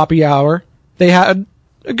mentioned at the top of the hour, they had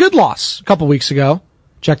a good loss a couple weeks ago.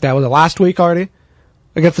 Check that. Was it last week already?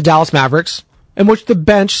 Against the Dallas Mavericks, in which the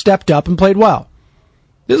bench stepped up and played well.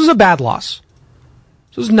 This is a bad loss.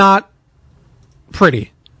 This was not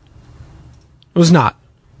pretty. It was not.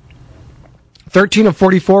 13 of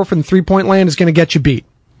 44 from the three-point land is going to get you beat.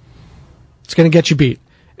 It's going to get you beat.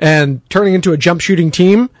 And turning into a jump shooting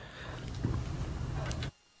team,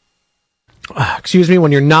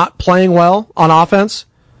 when you're not playing well on offense,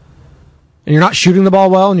 and you're not shooting the ball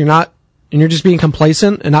well, and you're just being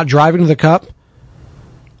complacent and not driving to the cup,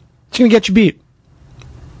 it's going to get you beat.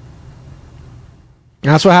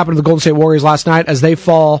 And that's what happened to the Golden State Warriors last night as they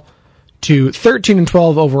fall to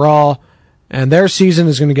 13-12 overall, and their season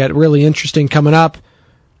is going to get really interesting coming up.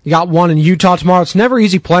 You got one in Utah tomorrow. It's never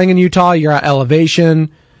easy playing in Utah. You're at elevation.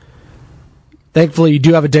 Thankfully, you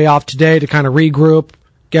do have a day off today to kind of regroup,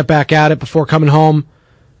 get back at it before coming home.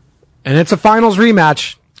 And it's a finals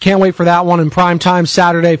rematch. Can't wait for that one in prime time,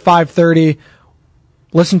 Saturday, 5:30.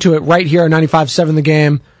 Listen to it right here on 95.7 The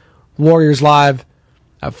Game. Warriors live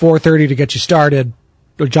at 4:30 to get you started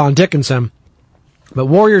with John Dickinson. But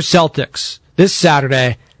Warriors Celtics this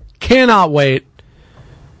Saturday. Cannot wait.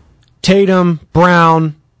 Tatum,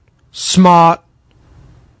 Brown, Smart,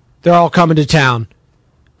 they're all coming to town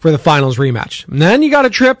for the finals rematch. And then you got a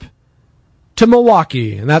trip to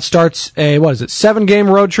Milwaukee, and that starts a, 7-game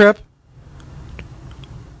road trip?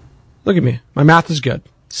 Look at me. My math is good.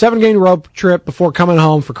 7-game road trip before coming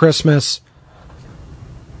home for Christmas.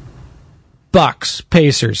 Bucks,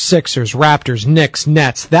 Pacers, Sixers, Raptors, Knicks,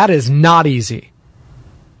 Nets. That is not easy.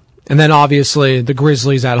 And then obviously the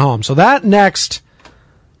Grizzlies at home. So that next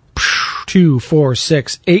 2, 4,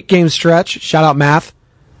 6, 8-game stretch, shout out math,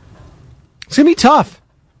 it's going to be tough.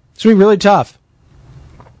 It's going to be really tough.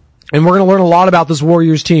 And we're going to learn a lot about this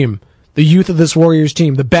Warriors team, the youth of this Warriors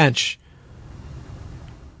team, the bench.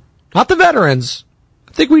 Not the veterans.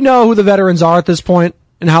 I think we know who the veterans are at this point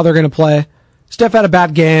and how they're going to play. Steph had a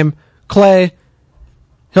bad game. Clay,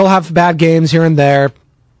 he'll have bad games here and there,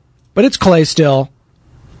 but it's Clay still.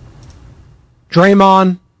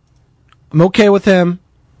 Draymond, I'm okay with him.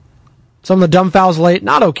 Some of the dumb fouls late,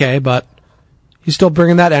 not okay, but he's still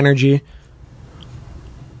bringing that energy.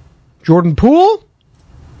 Jordan Poole,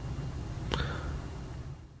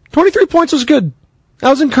 23 points was good. That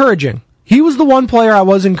was encouraging. He was the one player I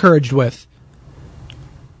was encouraged with.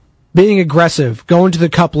 Being aggressive, going to the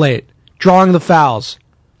cup late, drawing the fouls.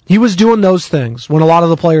 He was doing those things when a lot of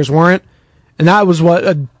the players weren't, and that was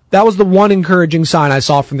the one encouraging sign I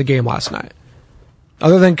saw from the game last night.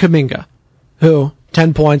 Other than Kuminga, who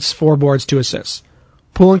 10 points, 4 boards, 2 assists.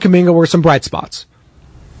 Poole and Kuminga were some bright spots.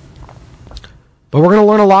 But we're going to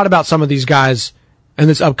learn a lot about some of these guys in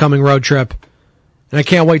this upcoming road trip, and I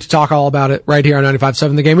can't wait to talk all about it right here on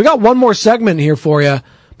 95.7 The Game. We got one more segment here for you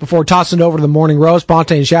before tossing it over to the Morning Roast.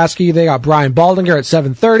 Bonte and Shasky, they got Brian Baldinger at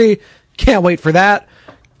 7:30. Can't wait for that.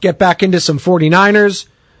 Get back into some 49ers.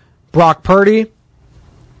 Brock Purdy.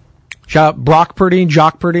 Shout out Brock Purdy,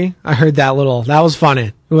 Jock Purdy. I heard that was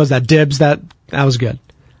funny. Who was that? Dibs? That was good.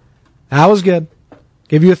 That was good.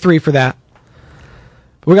 Give you a 3 for that.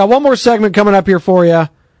 But we got one more segment coming up here for you.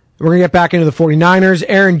 We're going to get back into the 49ers.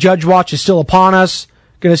 Aaron Judge Watch is still upon us.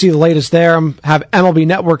 Going to see the latest there. Have MLB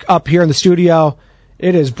Network up here in the studio.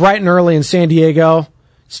 It is bright and early in San Diego.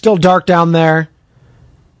 Still dark down there.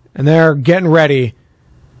 And they're getting ready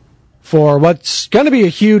for what's going to be a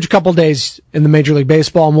huge couple days in the Major League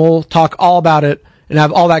Baseball. And we'll talk all about it and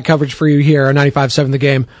have all that coverage for you here on 95.7 The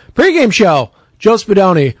Game. Pre-game show, Joe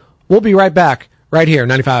Spadoni. We'll be right back right here,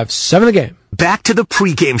 95.7 The Game. Back to the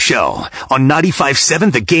pregame show on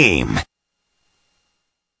 95.7 The Game.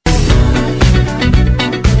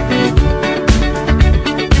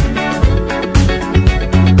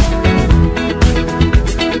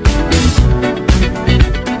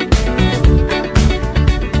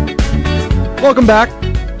 Welcome back.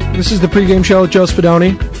 This is the pregame show with Joe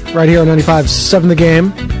Spadoni right here on 95.7 The Game.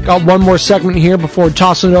 Got one more segment here before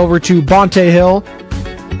tossing it over to Bonte Hill,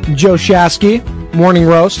 Joe Shasky. Morning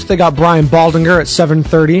roast. They got Brian Baldinger at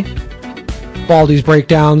 7:30. Baldy's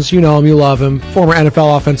breakdowns. You know him, you love him. Former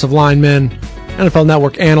NFL offensive lineman, NFL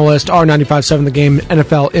Network analyst, our 95.7 The Game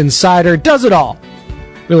NFL insider. Does it all.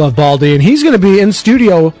 We love Baldy. And he's going to be in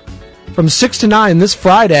studio from 6 to 9 this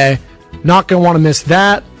Friday. Not going to want to miss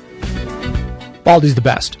that. Baldy's the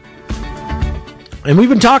best. And we've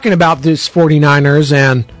been talking about this 49ers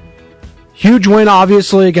and huge win,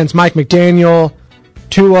 obviously, against Mike McDaniel.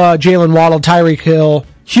 Tua, Jalen Waddle, Tyreek Hill,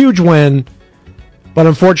 huge win. But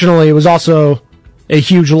unfortunately, it was also a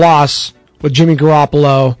huge loss with Jimmy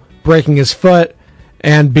Garoppolo breaking his foot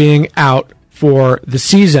and being out for the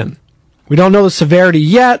season. We don't know the severity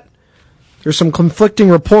yet. There's some conflicting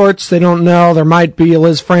reports. They don't know. There might be a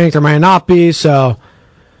Liz Frank, there might not be. So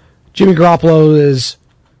Jimmy Garoppolo is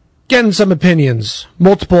getting some opinions,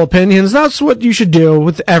 multiple opinions. That's what you should do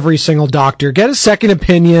with every single doctor. Get a second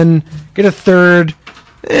opinion, get a third.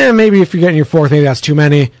 Maybe if you're getting your fourth, maybe that's too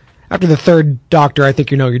many. After the third doctor, I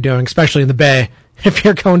think you know what you're doing, especially in the Bay. If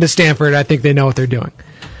you're going to Stanford, I think they know what they're doing.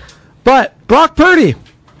 But Brock Purdy,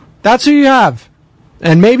 that's who you have.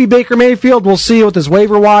 And maybe Baker Mayfield, we'll see with this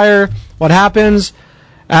waiver wire, what happens.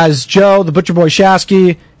 As Joe, the Butcher Boy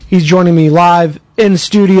Shasky, he's joining me live in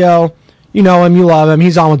studio. You know him, you love him.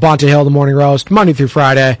 He's on with Bonte Hill, the Morning Roast, Monday through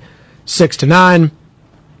Friday, 6 to 9.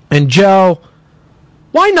 And Joe,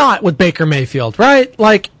 why not with Baker Mayfield, right?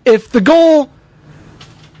 Like, if the goal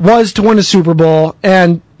was to win a Super Bowl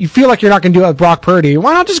and you feel like you're not going to do it with Brock Purdy,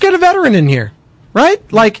 why not just get a veteran in here,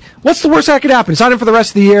 right? Like, what's the worst that could happen? Sign him for the rest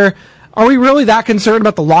of the year. Are we really that concerned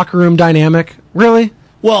about the locker room dynamic? Really?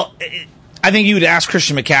 Well, I think you would ask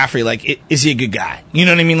Christian McCaffrey, like, is he a good guy? You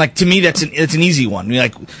know what I mean? Like, to me, it's an easy one.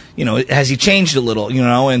 Like, you know, has he changed a little, you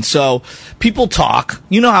know? And so people talk.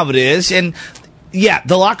 You know how it is. And, yeah,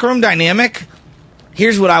 the locker room dynamic,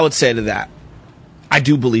 here's what I would say to that. I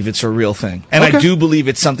do believe it's a real thing. And okay. I do believe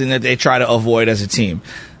it's something that they try to avoid as a team.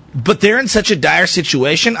 But they're in such a dire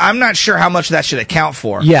situation, I'm not sure how much that should account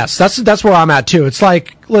for. Yes, that's where I'm at, too. It's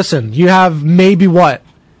like, listen, you have maybe,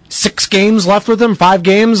 6 games left with him? 5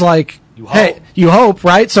 games? Like, hey, you hope,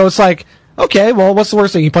 right? So it's like, okay, well, what's the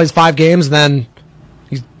worst thing? He plays 5 games, then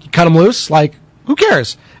you cut him loose? Like, who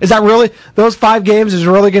cares? Is that really, those 5 games is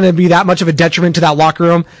really going to be that much of a detriment to that locker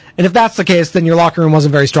room? And if that's the case, then your locker room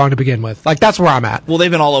wasn't very strong to begin with. Like, that's where I'm at. Well,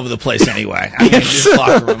 they've been all over the place anyway. I mean, yes. This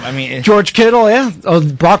locker room. I mean, George Kittle, yeah. Oh,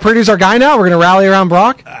 Brock Purdy's our guy now? We're going to rally around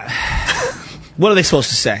Brock? What are they supposed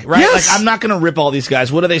to say, right? Yes. Like, I'm not going to rip all these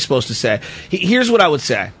guys. What are they supposed to say? Here's what I would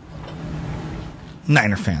say.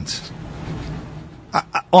 Niner fans.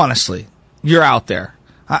 Honestly, you're out there.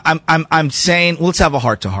 I'm saying, let's have a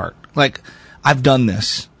heart-to-heart. Like, I've done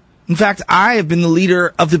this. In fact, I have been the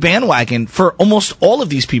leader of the bandwagon for almost all of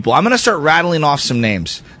these people. I'm going to start rattling off some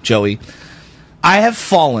names, Joey. I have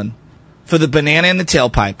fallen for the banana in the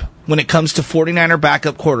tailpipe when it comes to 49er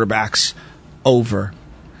backup quarterbacks over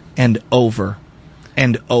and over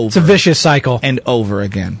and over. It's a vicious cycle. And over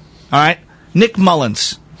again. All right? Nick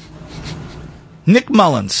Mullins.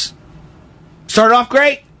 Started off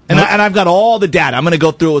great, and I've got all the data. I'm going to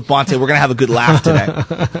go through it with Bonte. We're going to have a good laugh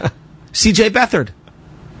today. C.J. Beathard.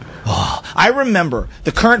 Oh, I remember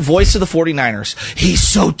the current voice of the 49ers. He's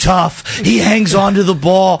so tough. He hangs on to the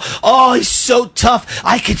ball. Oh, he's so tough.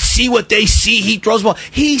 I could see what they see. He throws the ball.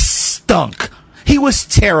 He stunk. He was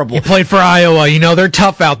terrible. He played for Iowa. You know, they're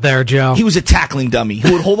tough out there, Joe. He was a tackling dummy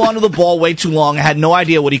who would hold on to the ball way too long and had no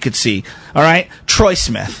idea what he could see. All right? Troy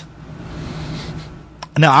Smith.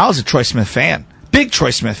 Now, I was a Troy Smith fan. Big Troy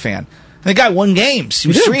Smith fan. The guy won games. He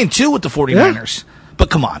was 3-2 with the 49ers. Yeah. But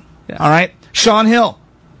come on. Yeah. All right? Sean Hill.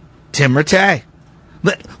 Tim Rattay.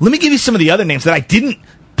 Let me give you some of the other names that I didn't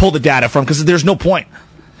pull the data from because there's no point.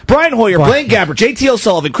 Brian Hoyer, Blaine Gabbert, JT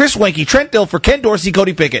O'Sullivan, Chris Wenke, Trent Dilfer, Ken Dorsey,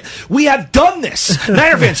 Cody Pickett. We have done this.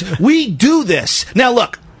 Niner fans, we do this. Now,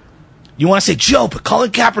 look, You want to say, Joe, but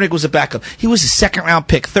Colin Kaepernick was a backup. He was a second-round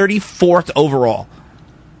pick, 34th overall.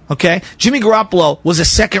 Okay? Jimmy Garoppolo was a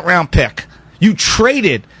second-round pick. You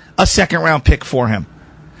traded a second-round pick for him.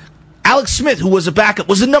 Alex Smith, who was a backup,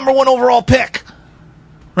 was the number 1 overall pick.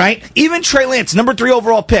 Right? Even Trey Lance, number 3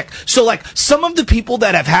 overall pick. So, like, some of the people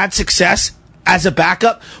that have had success as a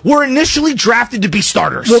backup were initially drafted to be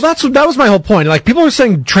starters. Well, that was my whole point. Like, people were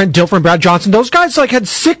saying Trent Dilfer, Brad Johnson, those guys like had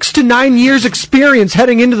 6 to 9 years experience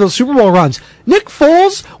heading into those Super Bowl runs. Nick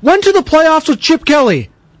Foles went to the playoffs with Chip Kelly.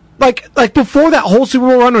 Like before that whole Super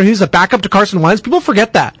Bowl run where he was a backup to Carson Wentz, people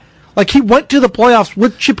forget that. Like, he went to the playoffs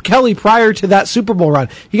with Chip Kelly prior to that Super Bowl run.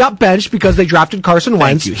 He got benched because they drafted Carson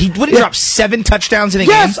Wentz. Thank you. He wouldn't drop 7 touchdowns in a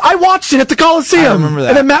game. Yes, I watched it at the Coliseum. I remember that.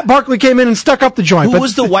 And then Matt Barkley came in and stuck up the joint. Who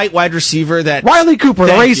was the white wide receiver that... Riley Cooper,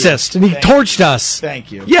 the racist, and he torched us. Thank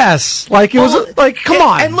you. Yes, like, it was, like, come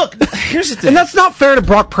on. And look, here's the thing. And that's not fair to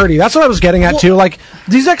Brock Purdy. That's what I was getting at, too. Like,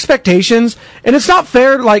 these expectations, and it's not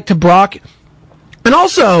fair, like, to Brock. And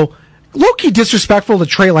also, low-key disrespectful to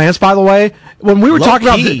Trey Lance, by the way. When we were talking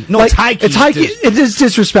about... No, like, it's high-key. It's high-key. It is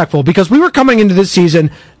disrespectful because we were coming into this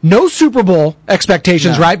season, no Super Bowl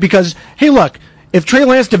expectations, right? Because, hey, look, if Trey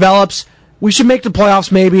Lance develops, we should make the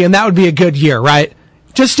playoffs maybe, and that would be a good year, right?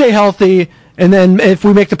 Just stay healthy, and then if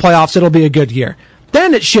we make the playoffs, it'll be a good year.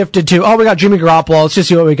 Then it shifted to, oh, we got Jimmy Garoppolo. Let's just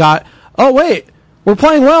see what we got. Oh, wait, we're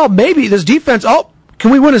playing well. Maybe this defense, oh,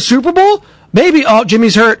 can we win a Super Bowl? Maybe, oh,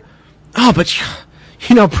 Jimmy's hurt. Oh, but...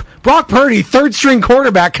 You know, Brock Purdy, third-string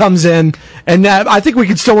quarterback, comes in, and I think we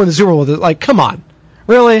could still win the Super Bowl. Like, come on.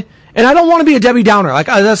 Really? And I don't want to be a Debbie Downer. Like,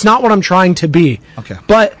 that's not what I'm trying to be. Okay.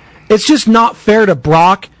 But it's just not fair to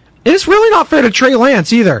Brock. And it's really not fair to Trey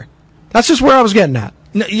Lance, either. That's just where I was getting at.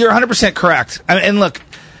 No, you're 100% correct. And look,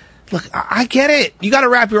 I get it. You got to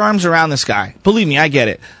wrap your arms around this guy. Believe me, I get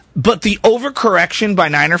it. But the overcorrection by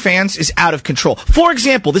Niner fans is out of control. For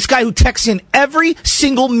example, this guy who texts in every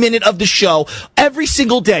single minute of the show, every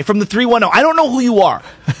single day from the 310. I don't know who you are.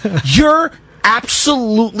 You're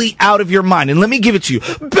absolutely out of your mind. And let me give it to you.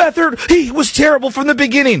 Beathard, he was terrible from the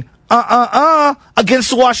beginning.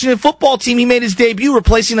 Against the Washington football team, he made his debut,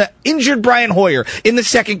 replacing an injured Brian Hoyer in the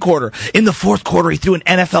second quarter. In the fourth quarter, he threw an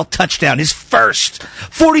NFL touchdown, his first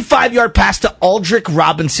 45-yard pass to Aldrick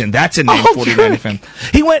Robinson. That's a name, 49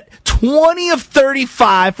 FM. He went 20 of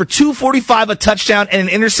 35 for 245, a touchdown, and an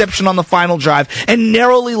interception on the final drive, and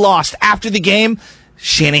narrowly lost. After the game,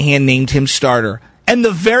 Shanahan named him starter. And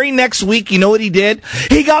the very next week, you know what he did?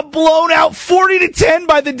 He got blown out 40-10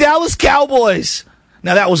 by the Dallas Cowboys.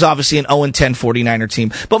 Now, that was obviously an 0-10 49er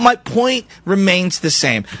team, but my point remains the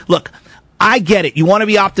same. Look, I get it. You want to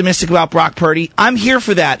be optimistic about Brock Purdy. I'm here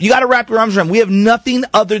for that. You got to wrap your arms around. We have nothing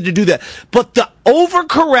other to do that. But the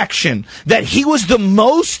overcorrection that he was the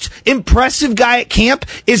most impressive guy at camp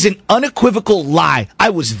is an unequivocal lie. I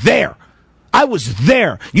was there.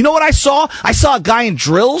 You know what I saw? I saw a guy in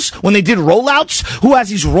drills when they did rollouts who, as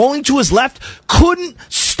he's rolling to his left, couldn't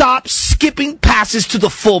stop skipping passes to the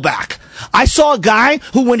fullback. I saw a guy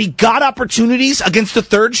who, when he got opportunities against the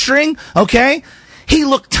third string, okay, he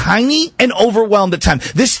looked tiny and overwhelmed at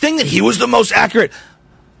times. This thing that he was the most accurate,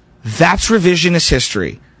 that's revisionist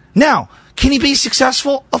history. Now, can he be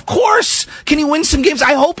successful? Of course. Can he win some games?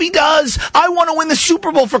 I hope he does. I want to win the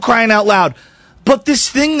Super Bowl, for crying out loud. But this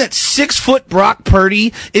thing that 6-foot Brock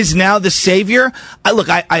Purdy is now the savior,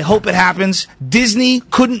 I hope it happens. Disney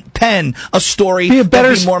couldn't pen a story that'd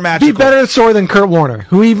be more magical. Be a better story than Kurt Warner,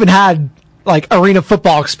 who even had like arena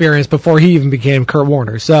football experience before he even became Kurt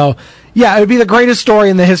Warner. So, yeah, it would be the greatest story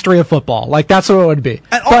in the history of football. Like, that's what it would be.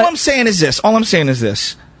 And all I'm saying is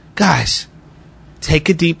this. Guys, take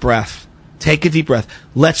a deep breath.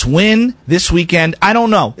 Let's win this weekend. I don't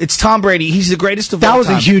know. It's Tom Brady. He's the greatest of all time. That was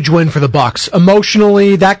a huge win for the Bucs.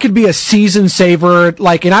 Emotionally, that could be a season saver.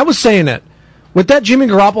 Like, and I was saying it. With that Jimmy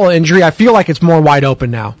Garoppolo injury, I feel like it's more wide open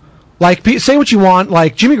now. Like, say what you want.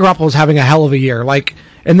 Like, Jimmy Garoppolo is having a hell of a year. Like,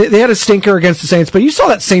 and they had a stinker against the Saints, but you saw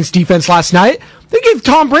that Saints defense last night. They gave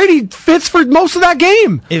Tom Brady fits for most of that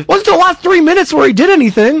game. It wasn't the last 3 minutes where he did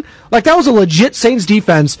anything. Like, that was a legit Saints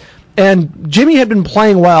defense, and Jimmy had been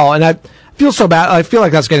playing well, and I feel so bad. I feel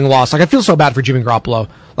like that's getting lost. Like, I feel so bad for Jimmy Garoppolo.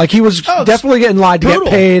 Like, he was definitely getting lied to get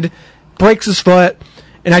paid, breaks his foot,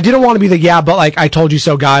 and I didn't want to be the but like I told you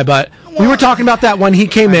so guy, but we were talking about that when he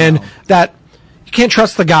came in, that you can't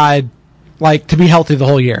trust the guy like to be healthy the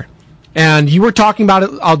whole year. And you were talking about it.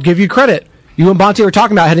 I'll give you credit. You and Bonte were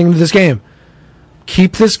talking about heading into this game.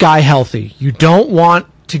 Keep this guy healthy. You don't want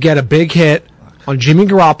to get a big hit on Jimmy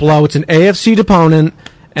Garoppolo. It's an AFC opponent,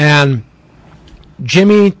 and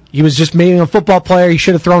Jimmy, he was just being a football player. He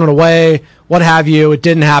should have thrown it away, what have you. It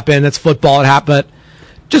didn't happen. It's football. It happened.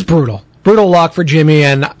 Just brutal. brutal luck for Jimmy,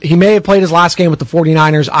 and he may have played his last game with the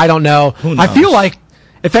 49ers. I don't know. Who knows? I feel like,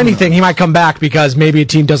 if anything, he might come back because maybe a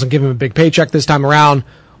team doesn't give him a big paycheck this time around.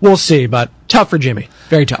 We'll see, but tough for Jimmy.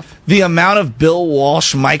 Very tough. The amount of Bill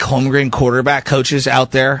Walsh, Mike Holmgren quarterback coaches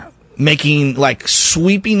out there making like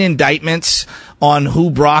sweeping indictments on who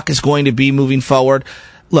Brock is going to be moving forward.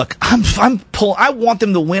 Look, I want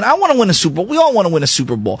them to win. I want to win a Super Bowl. We all want to win a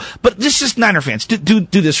Super Bowl. But this is just Niner fans. Do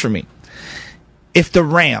this for me. If the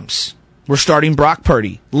Rams were starting Brock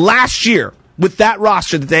Purdy last year with that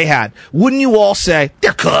roster that they had, wouldn't you all say,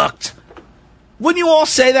 they're cooked? Wouldn't you all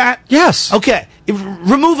say that? Yes. Okay.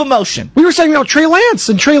 Remove emotion. We were saying about Trey Lance,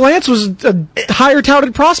 and Trey Lance was a higher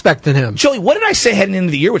touted prospect than him. Joey, what did I say heading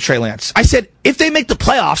into the year with Trey Lance? I said, if they make the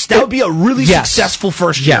playoffs, that would be a really successful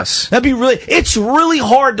first year. Yes. That'd be it's really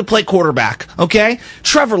hard to play quarterback, okay?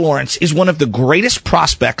 Trevor Lawrence is one of the greatest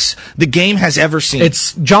prospects the game has ever seen.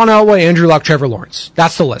 It's John Elway, Andrew Luck, Trevor Lawrence.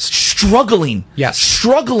 That's the list. Struggling. Yes.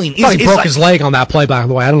 Struggling. He broke his leg on that play, by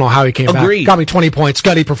the way. I don't know how he came Agreed. back. Got me 20 points.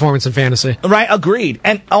 Gutty performance in fantasy. Right, agreed.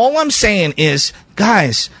 And all I'm saying is,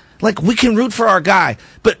 guys, like, we can root for our guy,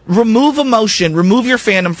 but remove emotion, remove your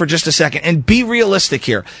fandom for just a second, and be realistic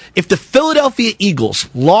here. If the Philadelphia Eagles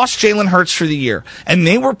lost Jalen Hurts for the year, and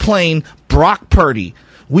they were playing Brock Purdy,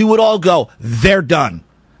 we would all go, they're done.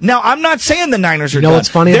 Now, I'm not saying the Niners are done. You know what's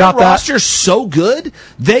funny about that? Their roster's so good,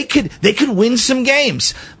 they could win some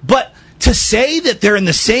games. But to say that they're in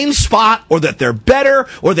the same spot, or that they're better,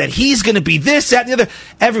 or that he's going to be this, that, and the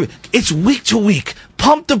other, it's week to week.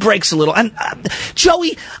 Pump the brakes a little. And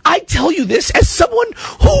Joey, I tell you this as someone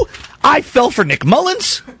who I fell for Nick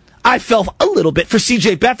Mullins. I fell a little bit for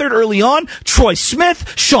C.J. Beathard early on, Troy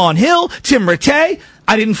Smith, Sean Hill, Tim Rattay.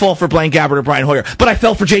 I didn't fall for Blaine Gabbert or Brian Hoyer, but I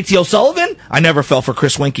fell for J.T. O'Sullivan. I never fell for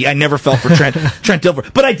Chris Winkie. I never fell for Trent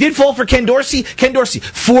Dilfer. But I did fall for Ken Dorsey. Ken Dorsey,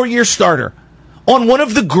 4-year starter on one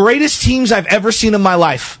of the greatest teams I've ever seen in my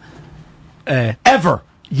life. Ever.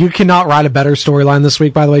 You cannot write a better storyline this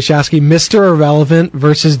week, by the way, Shasky. Mr. Irrelevant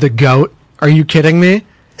versus the GOAT. Are you kidding me?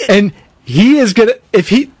 And he is going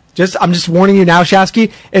to, I'm just warning you now,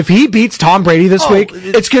 Shasky, if he beats Tom Brady this week,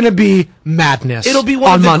 it's going to be madness. It'll be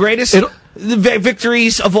one of the greatest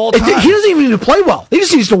victories of all time. He doesn't even need to play well. He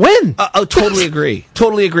just needs to win. Totally agree.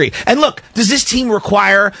 Totally agree. And look, does this team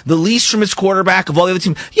require the least from its quarterback of all the other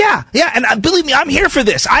teams? Yeah. And believe me, I'm here for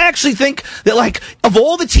this. I actually think that, like, of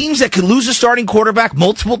all the teams that could lose a starting quarterback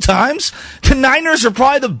multiple times, the Niners are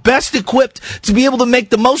probably the best equipped to be able to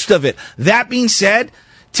make the most of it. That being said,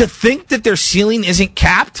 to think that their ceiling isn't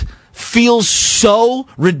capped feels so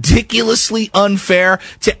ridiculously unfair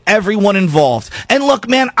to everyone involved. And look,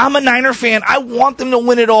 man, I'm a Niner fan. I want them to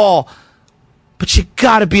win it all. But you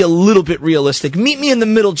gotta be a little bit realistic. Meet me in the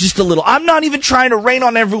middle just a little. I'm not even trying to rain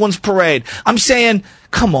on everyone's parade. I'm saying,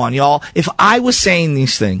 come on, y'all. If I was saying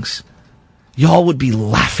these things, y'all would be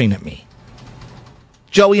laughing at me.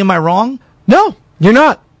 Joey, am I wrong? No, you're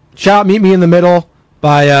not. Shout out Meet Me in the Middle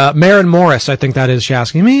by Maren Morris, I think that is,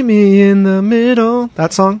 Shasky. Meet me in the middle.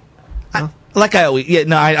 That song? Like I always,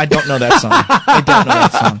 I don't know that song. I don't know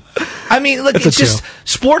that song. I mean, look, it's just,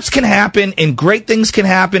 sports can happen, and great things can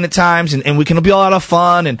happen at times, and we can be all out of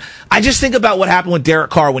fun, and I just think about what happened with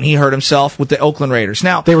Derek Carr when he hurt himself with the Oakland Raiders.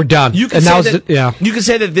 Now, they were done. You can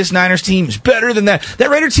say that this Niners team is better than that. That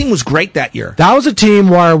Raider team was great that year. That was a team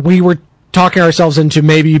where we were talking ourselves into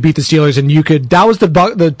maybe you beat the Steelers and you could. That was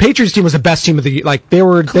the Patriots team was the best team of the year. Like they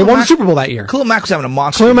won the Super Bowl that year. Khalil Mack was having a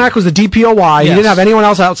monster. Khalil Mack was the DPOY. Yes. He didn't have anyone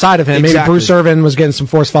else outside of him. Exactly. Maybe Bruce Irvin was getting some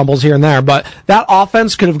forced fumbles here and there, but that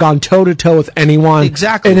offense could have gone toe to toe with anyone.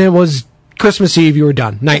 Exactly. And it was Christmas Eve. You were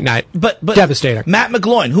done. Night. But devastating. Matt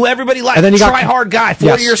McGloin, who everybody liked, and then you got try-hard guy,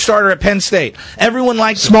 4-year starter at Penn State. Everyone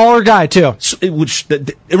liked smaller guy too.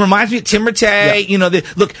 It reminds me of Tim Rattay. Yeah.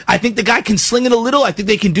 Look, I think the guy can sling it a little. I think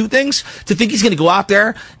they can do things. To think he's going to go out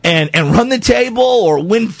there and run the table or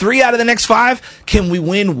win 3 out of the next 5. Can we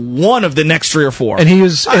win 1 of the next 3 or 4? And he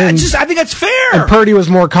was. I think that's fair. And Purdy was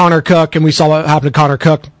more Connor Cook, and we saw what happened to Connor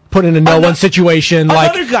Cook. Put in a no-win situation.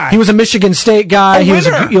 Another guy. He was a Michigan State guy. He was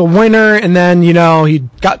a winner, and then, he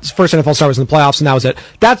got his first NFL start was in the playoffs, and that was it.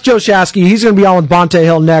 That's Joe Shasky. He's going to be on with Bonte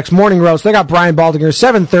Hill next. Morning Roast. They got Brian Baldinger,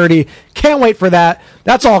 7:30. Can't wait for that.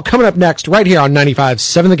 That's all coming up next right here on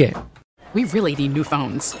 95.7 The Game. We really need new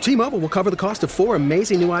phones. T-Mobile will cover the cost of 4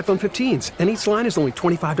 amazing new iPhone 15s, and each line is only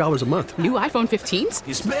 $25 a month. New iPhone 15s?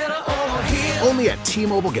 It's better over here. Only at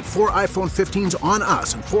T-Mobile, get 4 iPhone 15s on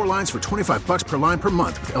us and 4 lines for $25 per line per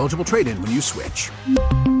month with eligible trade-in when you switch.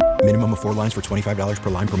 Minimum of 4 lines for $25 per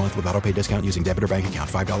line per month with auto pay discount using debit or bank account.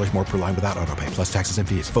 $5 more per line without auto pay, plus taxes and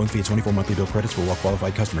fees. Phone fee at 24 monthly bill credits for well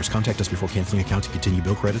qualified customers. Contact us before canceling account to continue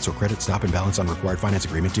bill credits or credit stop and balance on required finance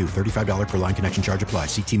agreement due. $35 per line connection charge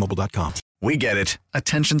applies. See T-Mobile.com. We get it.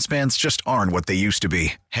 Attention spans just aren't what they used to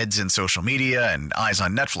be. Heads in social media and eyes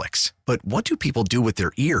on Netflix. But what do people do with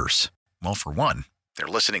their ears? Well, for one, they're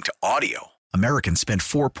listening to audio. Americans spend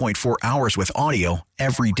 4.4 hours with audio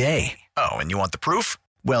every day. Oh, and you want the proof?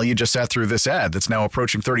 Well, you just sat through this ad that's now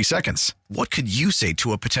approaching 30 seconds. What could you say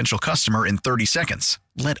to a potential customer in 30 seconds?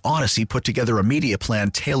 Let Odyssey put together a media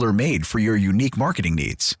plan tailor-made for your unique marketing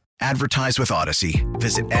needs. Advertise with Odyssey.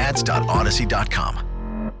 Visit ads.odyssey.com.